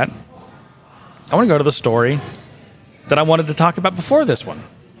get to that, I want to go to the story that I wanted to talk about before this one.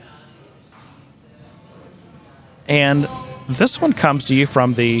 And this one comes to you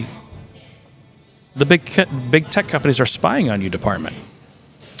from the big tech companies are spying on you department.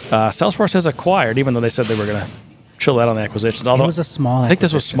 Salesforce has acquired, even though they said they were going to chill out on the acquisitions. Although It was a small I think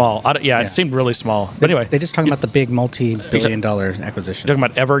this was acquisition. small. It seemed really small. But anyway, They just talking about the big multi-billion-dollar acquisition. talking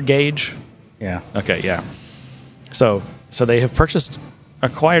about Evergage. Yeah. Okay, yeah. So they have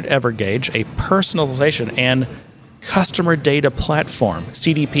acquired Evergage, a personalization and customer data platform,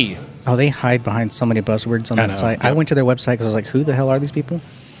 CDP. Oh, they hide behind so many buzzwords on I that know, site. I yep. went to their website because I was like, who the hell are these people?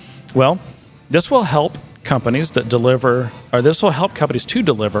 Well, this will help companies to deliver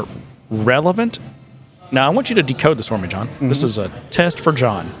relevant. Now, I want you to decode this for me, John. Mm-hmm. This is a test for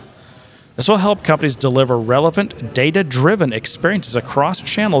John. This will help companies deliver relevant, data-driven experiences across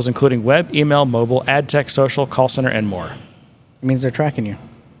channels, including web, email, mobile, ad tech, social, call center, and more. It means they're tracking you.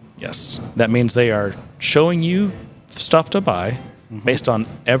 Yes. That means they are showing you stuff to buy based on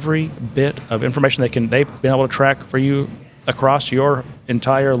every bit of information they've been able to track for you across your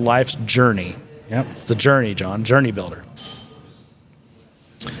entire life's journey. Yep. It's a journey, John. Journey builder.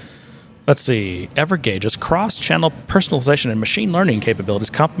 Let's see. Evergage's cross-channel personalization and machine learning capabilities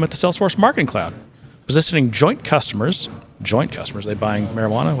complement the Salesforce Marketing Cloud, positioning joint customers, they buying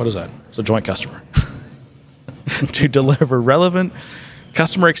marijuana? What is that? It's a joint customer. To deliver relevant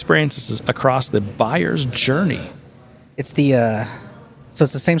customer experiences across the buyer's journey. It's the so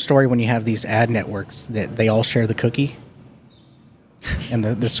it's the same story when you have these ad networks that they all share the cookie and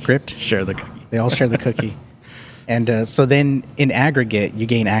the script. Share the cookie. They all share the cookie. And so then in aggregate, you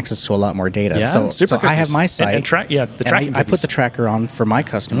gain access to a lot more data. Yeah, so super I have cookies. my site. And the and tracking I put cookies. the tracker on for my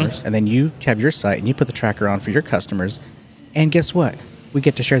customers, and then you have your site, and you put the tracker on for your customers. And guess what? We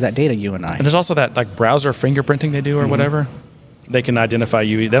get to share that data, you and I. And there's also that like browser fingerprinting they do or whatever. They can identify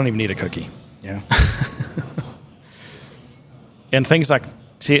you. They don't even need a cookie. Yeah. And things like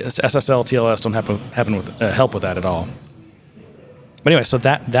SSL, TLS don't help with that at all. But anyway, so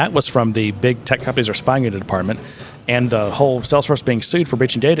that was from the big tech companies are spying into the department, and the whole Salesforce being sued for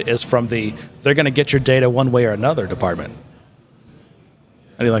breaching data is from they're going to get your data one way or another department.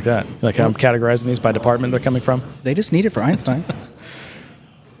 How do you like that? You like how I'm categorizing these by department they're coming from? They just need it for Einstein.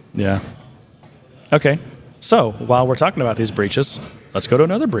 Yeah. Okay. So while we're talking about these breaches, let's go to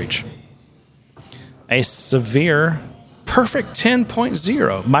another breach. A severe Perfect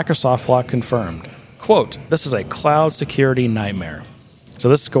 10.0 Microsoft flaw confirmed. Quote, this is a cloud security nightmare. So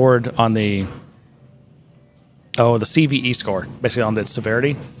this scored on the CVE score, basically on the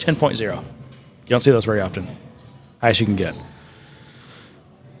severity, 10.0. You don't see those very often. Highest you can get.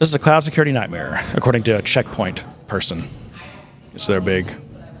 This is a cloud security nightmare, according to a Checkpoint person. It's their big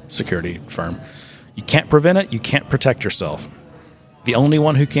security firm. You can't prevent it. You can't protect yourself. The only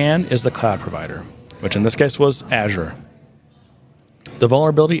one who can is the cloud provider, which in this case was Azure. The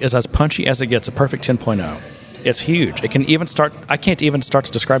vulnerability is as punchy as it gets, a perfect 10.0. It's huge. I can't even start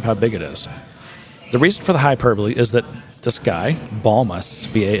to describe how big it is. The reason for the hyperbole is that this guy,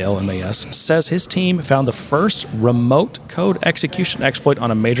 Balmas, B-A-L-M-A-S, says his team found the first remote code execution exploit on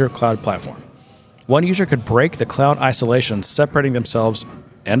a major cloud platform. One user could break the cloud isolation, separating themselves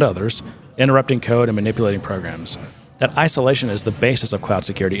and others, interrupting code and manipulating programs. That isolation is the basis of cloud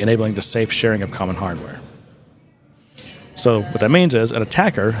security, enabling the safe sharing of common hardware. So what that means is an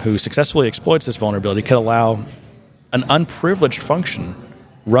attacker who successfully exploits this vulnerability could allow an unprivileged function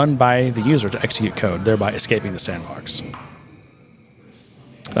run by the user to execute code, thereby escaping the sandbox.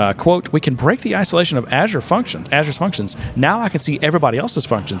 Quote, we can break the isolation of Azure functions. Azure's functions. Now I can see everybody else's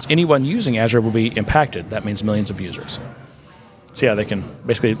functions. Anyone using Azure will be impacted. That means millions of users. So yeah, they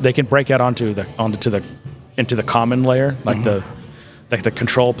can break out into the common layer, like the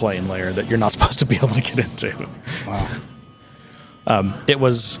control plane layer that you're not supposed to be able to get into. Wow. It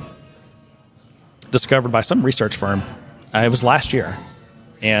was discovered by some research firm. It was last year,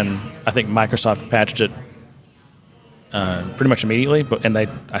 and I think Microsoft patched it pretty much immediately.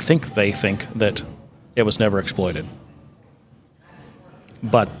 I think they think that it was never exploited.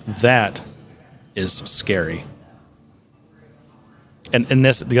 But that is scary. And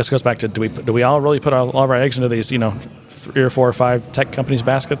this goes back to do we all really put all of our eggs into these 3 or 4 or 5 tech companies'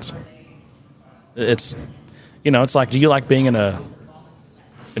 baskets? It's it's like, do you like being in a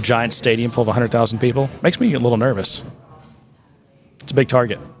giant stadium full of 100,000 people? Makes me a little nervous. It's a big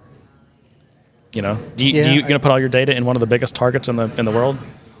target. You gonna put all your data in one of the biggest targets in the world?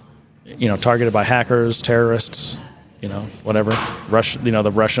 Targeted by hackers, terrorists, whatever.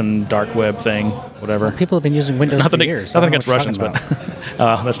 The Russian dark web thing, whatever. People have been using Windows for years. Nothing against Russians, but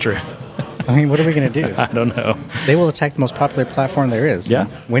that's true. I mean, what are we going to do? I don't know. They will attack the most popular platform there is. Yeah.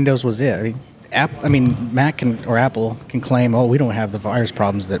 Windows was it. Mac or Apple can claim, we don't have the virus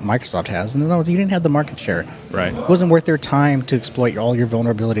problems that Microsoft has. No, you didn't have the market share. Right. It wasn't worth their time to exploit all your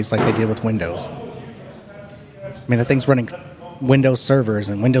vulnerabilities like they did with Windows. I mean, the thing's running Windows servers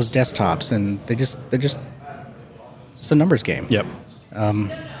and Windows desktops, and they're just It's a numbers game. Yep. I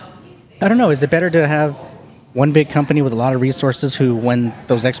don't know. Is it better to have one big company with a lot of resources who, when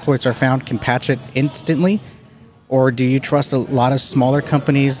those exploits are found, can patch it instantly? Or do you trust a lot of smaller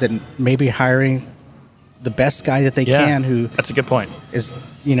companies that maybe hiring the best guy that they can, who that's a good point, is,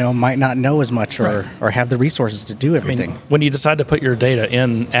 might not know as much or have the resources to do everything? When you decide to put your data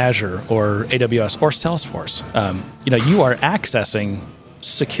in Azure or AWS or Salesforce, you are accessing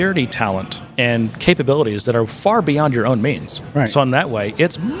security talent and capabilities that are far beyond your own means. Right. So in that way,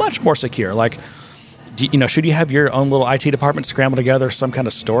 it's much more secure. Like, should you have your own little IT department scramble together some kind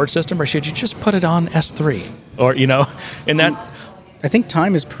of storage system, or should you just put it on S3? Or, in that... I think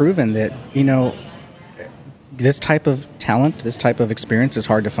time has proven that, this type of talent, this type of experience is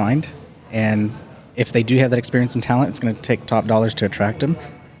hard to find. And if they do have that experience and talent, it's going to take top dollars to attract them.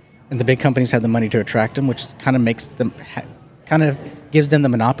 And the big companies have the money to attract them, which kind of makes them... kind of gives them the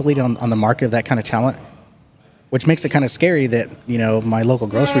monopoly on the market of that kind of talent, which makes it kind of scary that, my local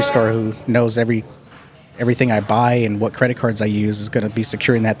grocery store, who knows everything I buy and what credit cards I use, is going to be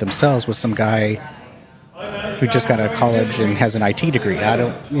securing that themselves with some guy who just got out of college and has an IT degree. I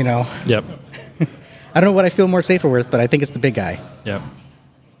don't, Yep. I don't know what I feel more safer with, but I think it's the big guy. Yep.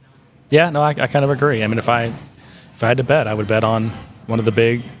 Yeah, no, I kind of agree. I mean, if I had to bet, I would bet on one of the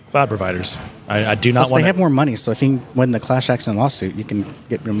big cloud providers. I do not Plus, want. They have more money, so if you win the class action lawsuit, you can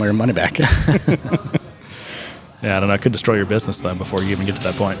get your money back. Yeah, I don't know. It could destroy your business though before you even get to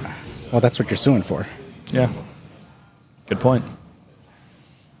that point. Well, that's what you're suing for. Yeah. Good point.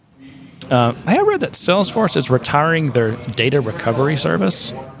 I have read that Salesforce is retiring their data recovery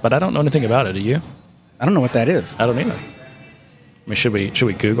service, but I don't know anything about it. Do you? I don't know what that is. I don't either. I mean, should we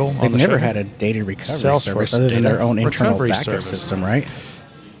Google? They've never had a data recovery service other than their own internal backup system, right?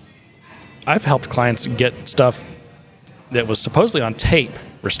 I've helped clients get stuff that was supposedly on tape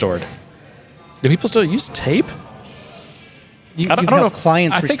restored. Do people still use tape? I don't know if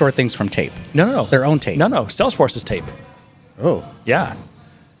clients restore things from tape. No. Their own tape. No. Salesforce's tape. Oh. Yeah.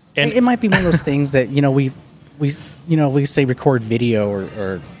 And it might be one of those things that, we say record video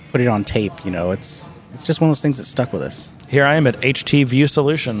or put it on tape. It's just one of those things that stuck with us. Here I am at HT View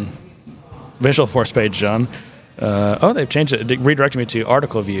Solution Visual Force page, John. They've changed it. It redirected me to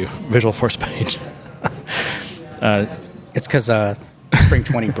Article View Visual Force page. It's because Spring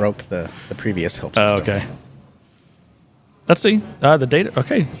 20 broke the previous help system. Okay. Let's see. The data.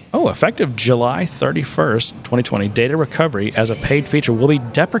 Okay. Effective July 31st, 2020, data recovery as a paid feature will be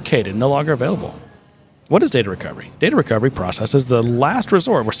deprecated, no longer available. What is data recovery? Data recovery process is the last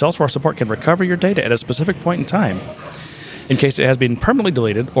resort where Salesforce support can recover your data at a specific point in time in case it has been permanently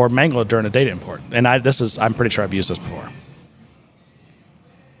deleted or mangled during a data import. And I'm pretty sure I've used this before.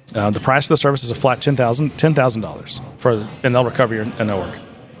 The price of the service is a flat $10,000 and they'll recover your network.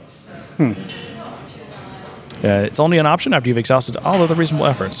 It's only an option after you've exhausted all of the reasonable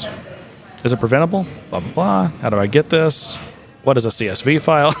efforts. Is it preventable? Blah, blah, blah. How do I get this? What is a CSV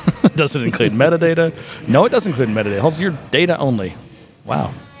file? Does it include metadata? No, it doesn't include metadata. It holds your data only.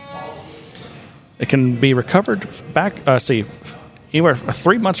 Wow. It can be recovered back, anywhere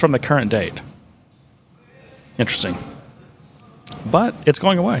 3 months from the current date. Interesting. But it's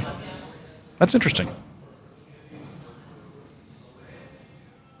going away. That's interesting.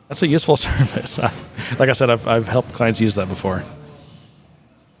 That's a useful service. Like I said, I've helped clients use that before.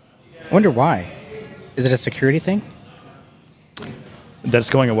 I wonder why. Is it a security thing? That's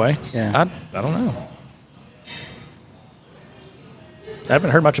going away? Yeah. I don't know. I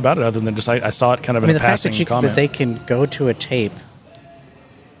haven't heard much about it other than just I saw it kind of in a passing comment. That they can go to a tape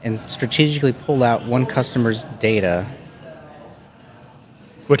and strategically pull out one customer's data.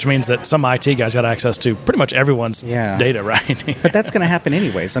 Which means that some IT guys got access to pretty much everyone's data, right? But that's going to happen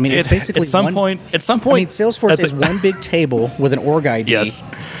anyways. I mean, it's basically at some point. Salesforce is one big table with an org ID Yes.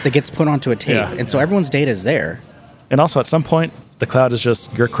 that gets put onto a tape, Yeah. and so everyone's data is there. And also, at some point, the cloud is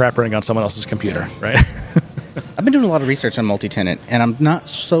just your crap running on someone else's computer, right? I've been doing a lot of research on multi-tenant, and I'm not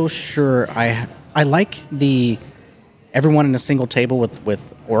so sure. I like the everyone in a single table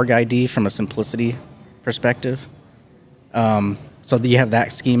with org ID from a simplicity perspective. So you have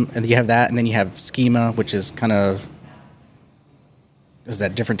that scheme, and you have that, and then you have schema, which is kind of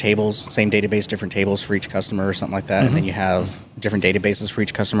different tables, same database, different tables for each customer or something like that, and then you have different databases for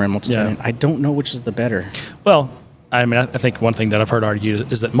each customer in multi-tenant. Yeah. I don't know which is the better. Well, I mean, I think one thing that I've heard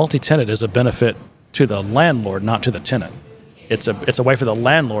argued is that multi-tenant is a benefit to the landlord, not to the tenant. It's a way for the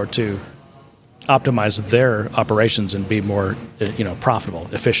landlord to optimize their operations and be more, profitable,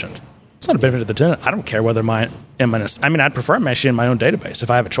 efficient. It's not a benefit to the tenant. I don't care whether I'd prefer managing in my own database if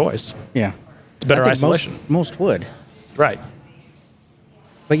I have a choice. Yeah. It's better I think isolation. Most would. Right.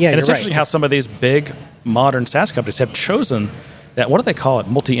 But yeah, and it's you're interesting right. how some of these big modern SaaS companies have chosen that. What do they call it?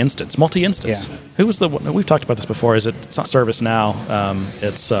 Multi-instance. Multi-instance. Yeah. Who was the one? We've talked about this before. It's not ServiceNow.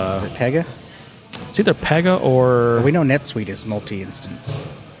 It's Is it Pega? it's either Pega or We know NetSuite is multi-instance.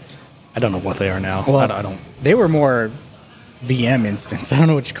 I don't know what they are now. Well, I don't. They were more VM instance. I don't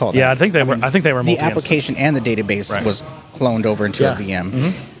know what you call that. Yeah, I think they were The multi-instance. application and the database Right. was cloned over into Yeah. a VM.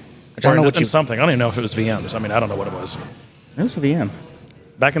 Mm-hmm. Which I don't know what and you. something. I don't even know if it was VMs. I mean, I don't know what it was. It was a VM.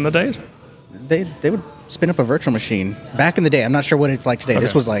 Back in the days? They would spin up a virtual machine back in the day. I'm not sure what it's like today. This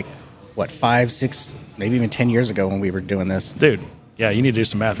Okay. was like what 5, 6, maybe even 10 years ago when we were doing this. Dude, yeah, you need to do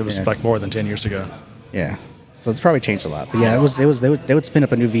some math. It was Yeah. like more than 10 years ago. Yeah, so it's probably changed a lot. But yeah, it was they would spin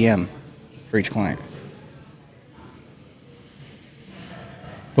up a new VM for each client.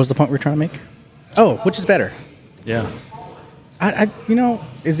 What was the point we were trying to make? Oh, which is better? Yeah. Do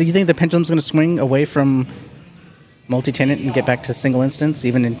you think the pendulum's going to swing away from multi-tenant and get back to single instance,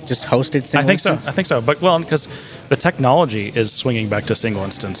 even in just hosted single instance? I think so. But, well, because the technology is swinging back to single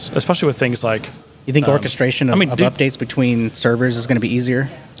instance, especially with things like... You think orchestration of, dude, updates between servers is going to be easier?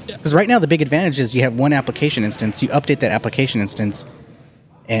 Because right now the big advantage is you have one application instance, you update that application instance,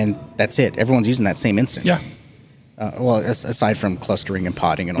 and that's it. Everyone's using that same instance. Yeah. Aside from clustering and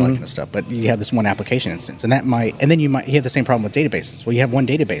podding and all that kind of stuff, but you have this one application instance, and then you have the same problem with databases. Well, you have one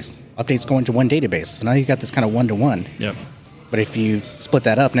database, updates going to one database, so now you got this kind of one-to-one. Yep. But if you split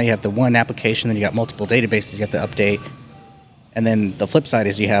that up, now you have the one application, then you got multiple databases you have to update, and then the flip side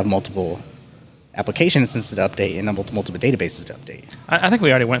is you have multiple application instances to update and multiple databases to update. I think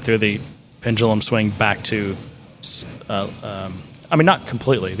we already went through the pendulum swing back to... I mean, not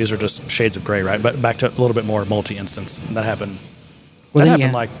completely. These are just shades of gray, right? But back to a little bit more multi-instance. That happened. Well, that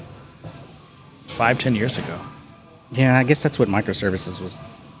then, happened yeah. like 5-10 years ago. Yeah, I guess that's what microservices was.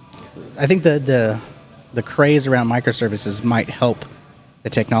 I think the craze around microservices might help the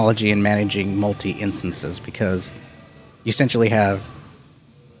technology in managing multi-instances because you essentially have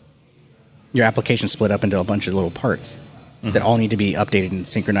your application split up into a bunch of little parts that all need to be updated and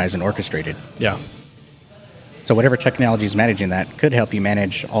synchronized and orchestrated. Yeah. So whatever technology is managing that could help you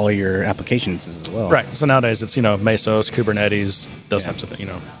manage all your application instances as well. Right. So nowadays it's Mesos, Kubernetes, those Yeah. types of things.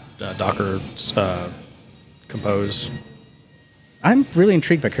 Docker, Compose. I'm really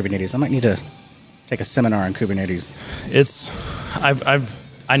intrigued by Kubernetes. I might need to take a seminar on Kubernetes.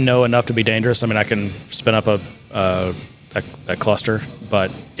 I know enough to be dangerous. I mean, I can spin up a cluster,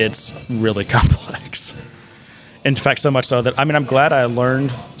 but it's really complex. In fact, so much so that I'm glad I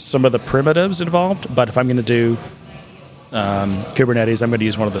learned some of the primitives involved. But if I'm going to do Kubernetes, I'm going to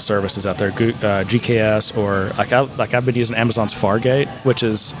use one of the services out there, GKS, or I've been using Amazon's Fargate, which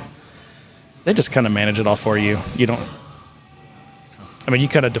is they just kind of manage it all for you. You don't. You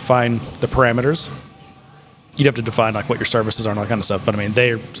kind of define the parameters. You'd have to define like what your services are and all that kind of stuff. But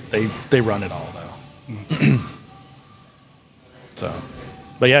they run it all though. So,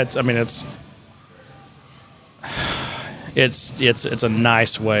 but yeah, it's a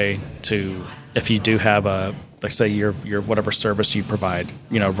nice way to, if you do have like say your whatever service you provide,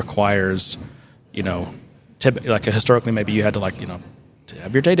 requires, like historically maybe you had to to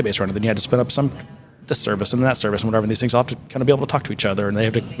have your database running, then you had to spin up this service and that service and whatever. And these things all have to kind of be able to talk to each other, and they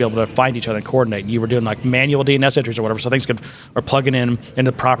have to be able to find each other and coordinate. And you were doing like manual DNS entries or whatever, so things are plugging in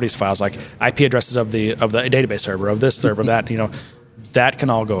into the properties files, like IP addresses of the database server, of this server, that that can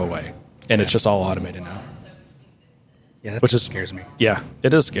all go away, and it's just all automated now. Yeah, that Which scares me. Yeah,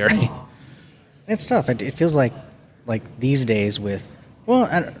 it is scary. It's tough. It feels like these days with,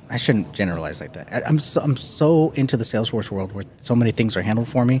 well, I shouldn't generalize like that. I'm so into the Salesforce world where so many things are handled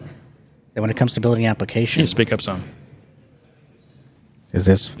for me that when it comes to building You applications, speak up some. is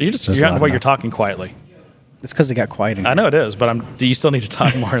this? You're talking quietly. It's because it got quiet. In I know it is, but you still need to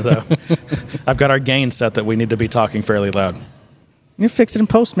talk more though. I've got our gain set that we need to be talking fairly loud. You fix it in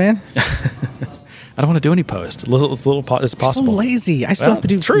post, man. I don't want to do any post. As little as possible. So lazy. I still have to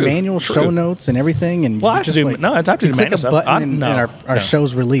do manual show notes and everything. And Well, I have to do I have to do click manual a stuff. button and our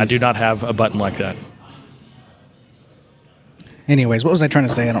show's released. I do not have a button like that. Anyways, what was I trying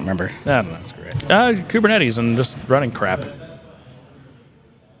to say? I don't remember. I don't know. That's great. Kubernetes and just running crap.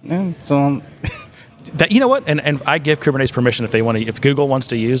 Yeah, so That, you know what? And I give Kubernetes permission if they want to. If Google wants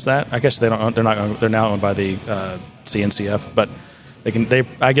to use that, I guess they don't. They're not. They're now owned by the CNCF, but they can.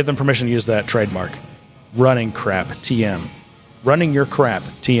 I give them permission to use that trademark. Running crap TM, running your crap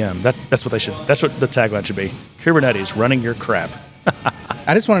TM. That's what they should. That's what the tagline should be. Kubernetes running your crap.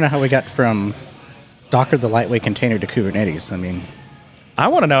 I just want to know how we got from Docker, the lightweight container, to Kubernetes. I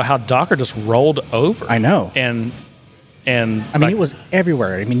want to know how Docker just rolled over. I know. And And I mean, it was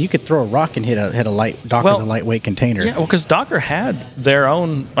everywhere. I mean, you could throw a rock and hit a light Docker, Well, the lightweight container. yeah, well, because Docker had their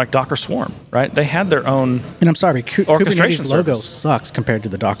own like Docker Swarm, right? They had their own. And I'm sorry, Orchestration Kubernetes logo service. sucks compared to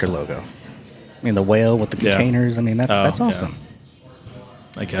the Docker logo. I mean, the whale with the Yeah. containers. I mean, that's Oh, awesome.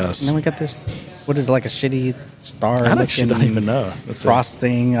 I guess. And then we got this. What is it, like a shitty star? I actually don't even know. Let's see. Cross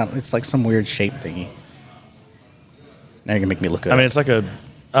thing. It's like some weird shape thingy. Now you're gonna make me look it I mean, up. it's like a.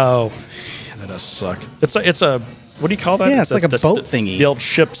 Oh, yeah, that does suck. It's a. What do you call that? Yeah, it's like a boat the, thingy. The old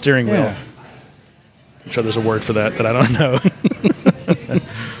ship steering wheel. Yeah. I'm sure there's a word for that I don't know.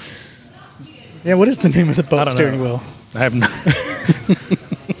 Yeah, what is the name of the I boat don't steering know. wheel? I have no.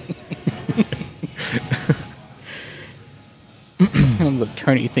 The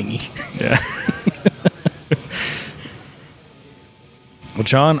turny thingy. Yeah. Well,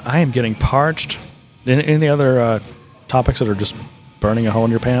 John, I am getting parched. Any other topics that are just burning a hole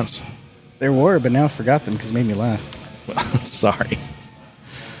in your pants? There were, but now I forgot them because it made me laugh. Sorry.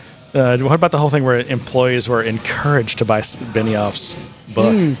 What about the whole thing where employees were encouraged to buy Benioff's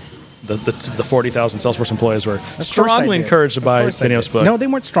book? The 40,000 Salesforce employees were Of course I strongly did. encouraged to Of buy course I Benioff's did. book. No, they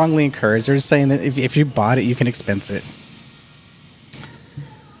weren't strongly encouraged. They're just saying that if you bought it, you can expense it.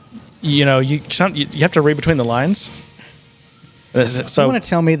 You know, you have to read between the lines. So you want to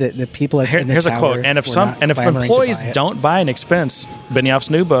tell me that the people at in the here's a tower quote. And if were not if clamoring to employees buy it? don't buy and expense Benioff's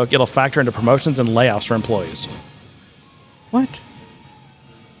new book, it'll factor into promotions and layoffs for employees. What?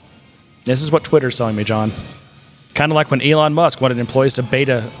 This is what Twitter's telling me, John. Kind of like when Elon Musk wanted employees to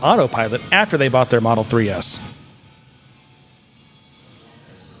beta autopilot after they bought their Model 3S.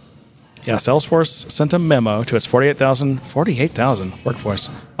 Yeah, Salesforce sent a memo to its 48,000 workforce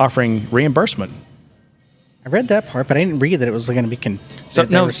offering reimbursement. I read that part, but I didn't read that it was going to be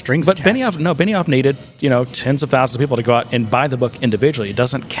there were strings but attached. Benioff needed tens of thousands of people to go out and buy the book individually. It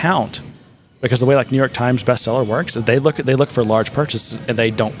doesn't count because the way like New York Times bestseller works, they look for large purchases and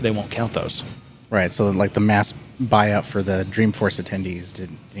they won't count those. Right, so like the mass buyout for the Dreamforce attendees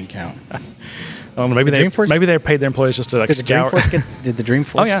didn't count. Well, maybe Dreamforce- they paid their employees just to like Did the scour.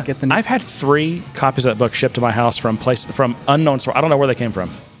 Dreamforce Oh yeah, get the? I've had 3 copies of that book shipped to my house from unknown source. I don't know where they came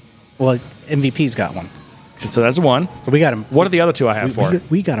from. Well, MVP's got one, So that's one. so we got him. What are the other 2 I have for?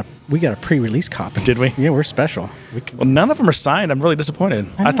 We got a pre-release copy. Did we? Yeah, we're special. Well, none of them are signed. I'm really disappointed.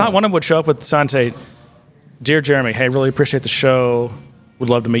 I thought one of them would show up with the sign and say, "Dear Jeremy, hey, really appreciate the show. Would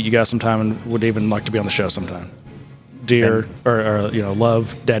love to meet you guys sometime, and would even like to be on the show sometime. Dear, or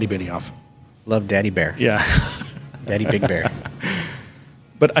love, Daddy Benioff." Love Daddy Bear. Yeah, Daddy Big Bear.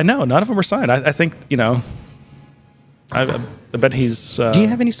 but I know none of them were signed. I think I bet he's. Do you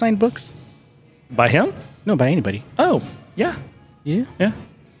have any signed books? by him? No, by anybody. Oh, yeah, Yeah. yeah.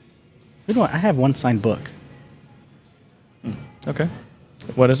 You know what? I have one signed book. Okay,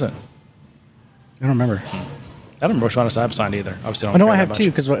 what is it? I don't remember. I don't remember which one I have signed either. Obviously, I Oh don't no, care I that have much. two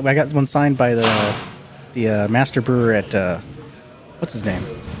because I got one signed by the master brewer at what's his name?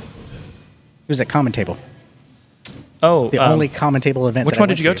 He was at Common Table. Oh, The only Common Table event. which that I one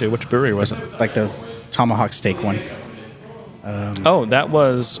did went you go to? Which brewery was it? Like the tomahawk steak one. Oh, that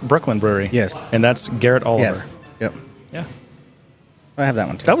was Brooklyn Brewery. Yes. And that's Garrett Oliver. Yes. Yep. Yeah. I have that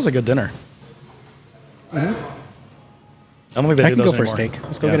one too. That was a good dinner. I don't think they I do can those go for a anymore. steak.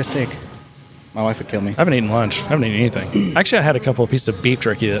 Let's go Yeah. get a steak. My wife would kill me. I haven't eaten lunch. I haven't eaten anything. Actually, I had a couple of pieces of beef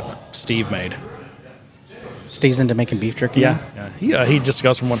jerky that Steve made. Steve's into making beef jerky. now? He just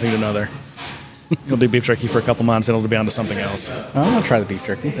goes from one thing to another. He'll do beef jerky for a couple months, then he'll be on to something else. Oh, I'm gonna try the beef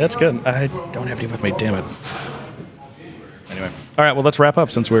jerky. That's good. I don't have any with me, damn it. Anyway. All right, well, let's wrap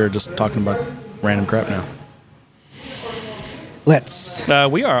up since we're just talking about random crap now. Let's.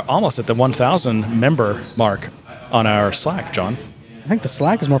 We are almost at the 1,000 member mark on our Slack, John. I think the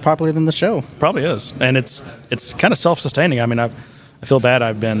Slack is more popular than the show. Probably is, and it's kind of self-sustaining. I mean, I feel bad.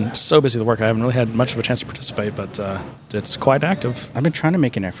 I've been so busy with work. I haven't really had much of a chance to participate, but it's quite active. I've been trying to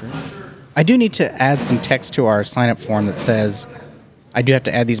make an effort. I do need to add some text to our sign-up form that says I do have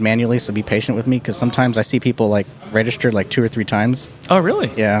to add these manually, so be patient with me because sometimes I see people like register like 2 or 3 times. Oh, really?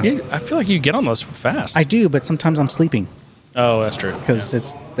 Yeah. I feel like you get on those fast. I do, but sometimes I'm sleeping Oh, that's true. because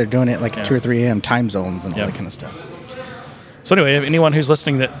they're doing it like 2 or 3 a.m. time zones and all Yeah. that kind of stuff. So anyway, if anyone who's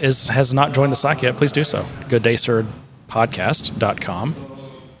listening that has not joined the Slack yet, please do so. GoodDaySirPodcast.com,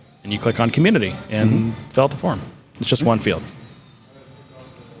 and you click on Community and fill out the form. It's just one field.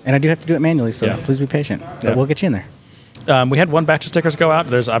 And I do have to do it manually, so Yeah. please be patient. But Yeah. we'll get you in there. We had one batch of stickers go out.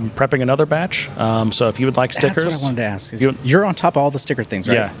 I'm prepping another batch. So if you would like stickers, That's what I wanted to ask. Is You- you're on top of all the sticker things,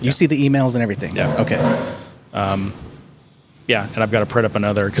 right? Yeah, You yeah. see the emails and everything. Yeah. Okay. yeah, and I've got to print up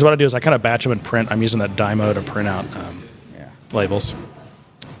another. Because what I do is I kind of batch them and print. I'm using that Dymo to print out Yeah. labels.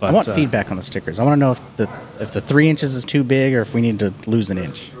 But, I want feedback on the stickers. I want to know if the 3 inches is too big or if we need to lose an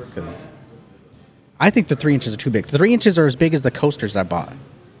inch. Because I think the 3 inches are too big. The 3 inches are as big as the coasters I bought.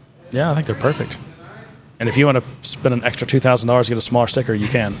 Yeah, I think they're perfect. And if you want to spend an extra $2,000 to get a smaller sticker, you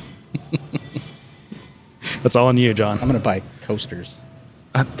can. That's all on you, John. I'm going to buy coasters.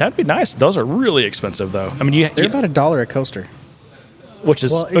 That'd be nice. Those are really expensive, though. I mean, They're about $1 a coaster. which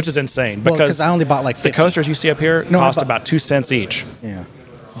is insane because I only bought like 50. the coasters you see up here No, cost about 2 cents each. Yeah.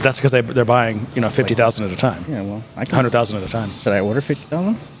 That's because they're buying 50,000 at a time. Yeah, well, I can. 100,000 at a time. Should I order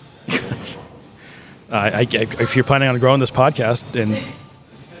 50,000? If you're planning on growing this podcast, and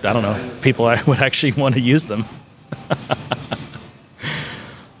I don't know, people would actually want to use them.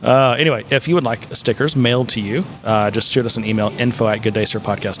 Anyway, if you would like stickers mailed to you, just shoot us an email,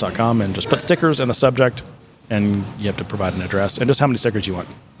 info@gooddaysirpodcast.com, and just put stickers in the subject, and you have to provide an address and just how many stickers you want.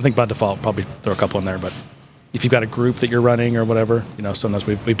 I think by default, probably throw a couple in there, but if you've got a group that you're running or whatever, sometimes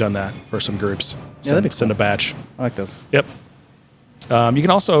we've done that for some groups. That'd be cool. Send a batch. I like those. Yep. You can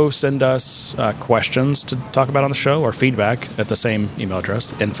also send us questions to talk about on the show or feedback at the same email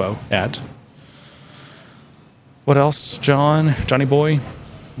address, info@. What else, Johnny boy?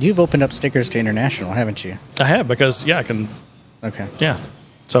 You've opened up stickers to international, haven't you? I have because, I can, Okay. yeah.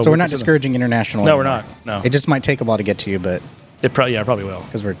 So we're not discouraging international No, we're anymore. not. No. It just might take a while to get to you, but It probably will.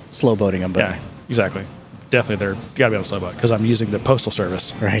 because we're slow boating them. But Yeah, exactly. Definitely, you got to be on a slow boat because I'm using the Postal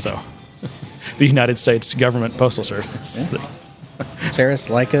Service. Right. So, the United States Government Postal Service. Yeah. Share us,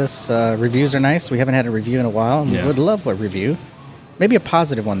 like us. Reviews are nice. We haven't had a review in a while. We Yeah. would love a review. Maybe a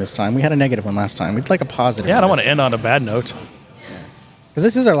positive one this time. We had a negative one last time. We'd like a positive Yeah, I one don't want this to end on a bad note. Because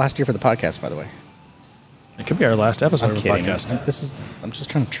this is our last year for the podcast, by the way. It could be our last episode I'm of the kidding. podcast. I'm just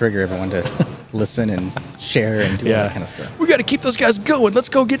trying to trigger everyone to listen and share and do all that kind of stuff. We got to keep those guys going. Let's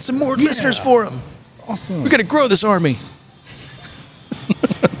go get some more listeners for them. Awesome. We got to grow this army.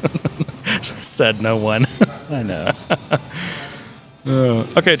 Said no one. I know.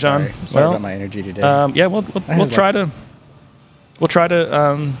 Okay, John. Sorry about my energy today. Yeah, we'll try to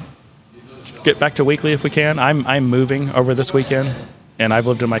get back to weekly if we can. I'm moving over this weekend, and I've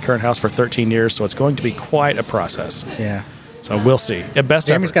lived in my current house for 13 years, so it's going to be quite a process. Yeah. So we'll see. At best,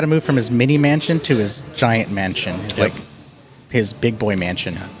 Jeremy's got to move from his mini mansion to his giant mansion. His Yep. his big boy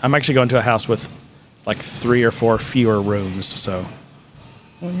mansion. I'm actually going to a house with like 3 or 4 fewer rooms, so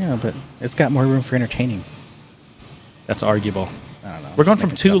Well, yeah, but it's got more room for entertaining. that's arguable. I don't know. We're going Just from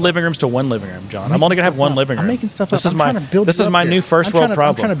making 2 stuff up. living rooms to 1 living room, John. I'm Making only going to have stuff 1 up. living room. I'm making stuff This up. is I'm trying to build this you is up my here. new first I'm trying world to-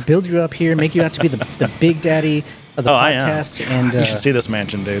 problem. I'm trying to build you up here, make you out to be the big daddy of the I am. podcast. And You should see this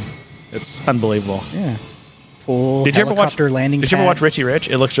mansion, dude. It's unbelievable. Yeah. Pool, Did you ever watch landing Did you ever pad. watch Richie Rich?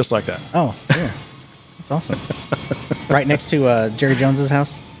 It looks just like that. Oh, yeah. That's awesome. Right next to Jerry Jones's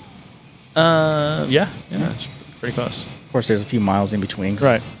house. Yeah, it's pretty close. Of course, there's a few miles in between. 'Cause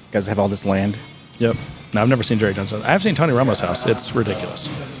Right. You guys have all this land. Yep. No, I've never seen Jerry Jones. I have seen Tony Romo's house. It's ridiculous.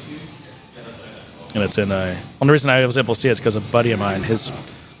 And it's in a... Only reason I was able to see it is because a buddy of mine, his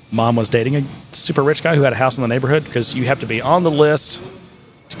mom was dating a super rich guy who had a house in the neighborhood because you have to be on the list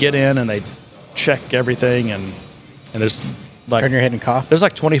to get in, and they check everything, and there's like... Turn your head and cough. There's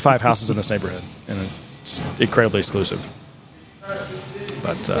like 25 houses in this neighborhood, and it's incredibly exclusive.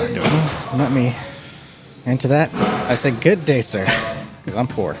 But anyway. Let me into that. I said, good day, sir. Because I'm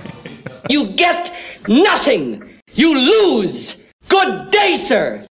poor. You get nothing. You lose. Good day, sir.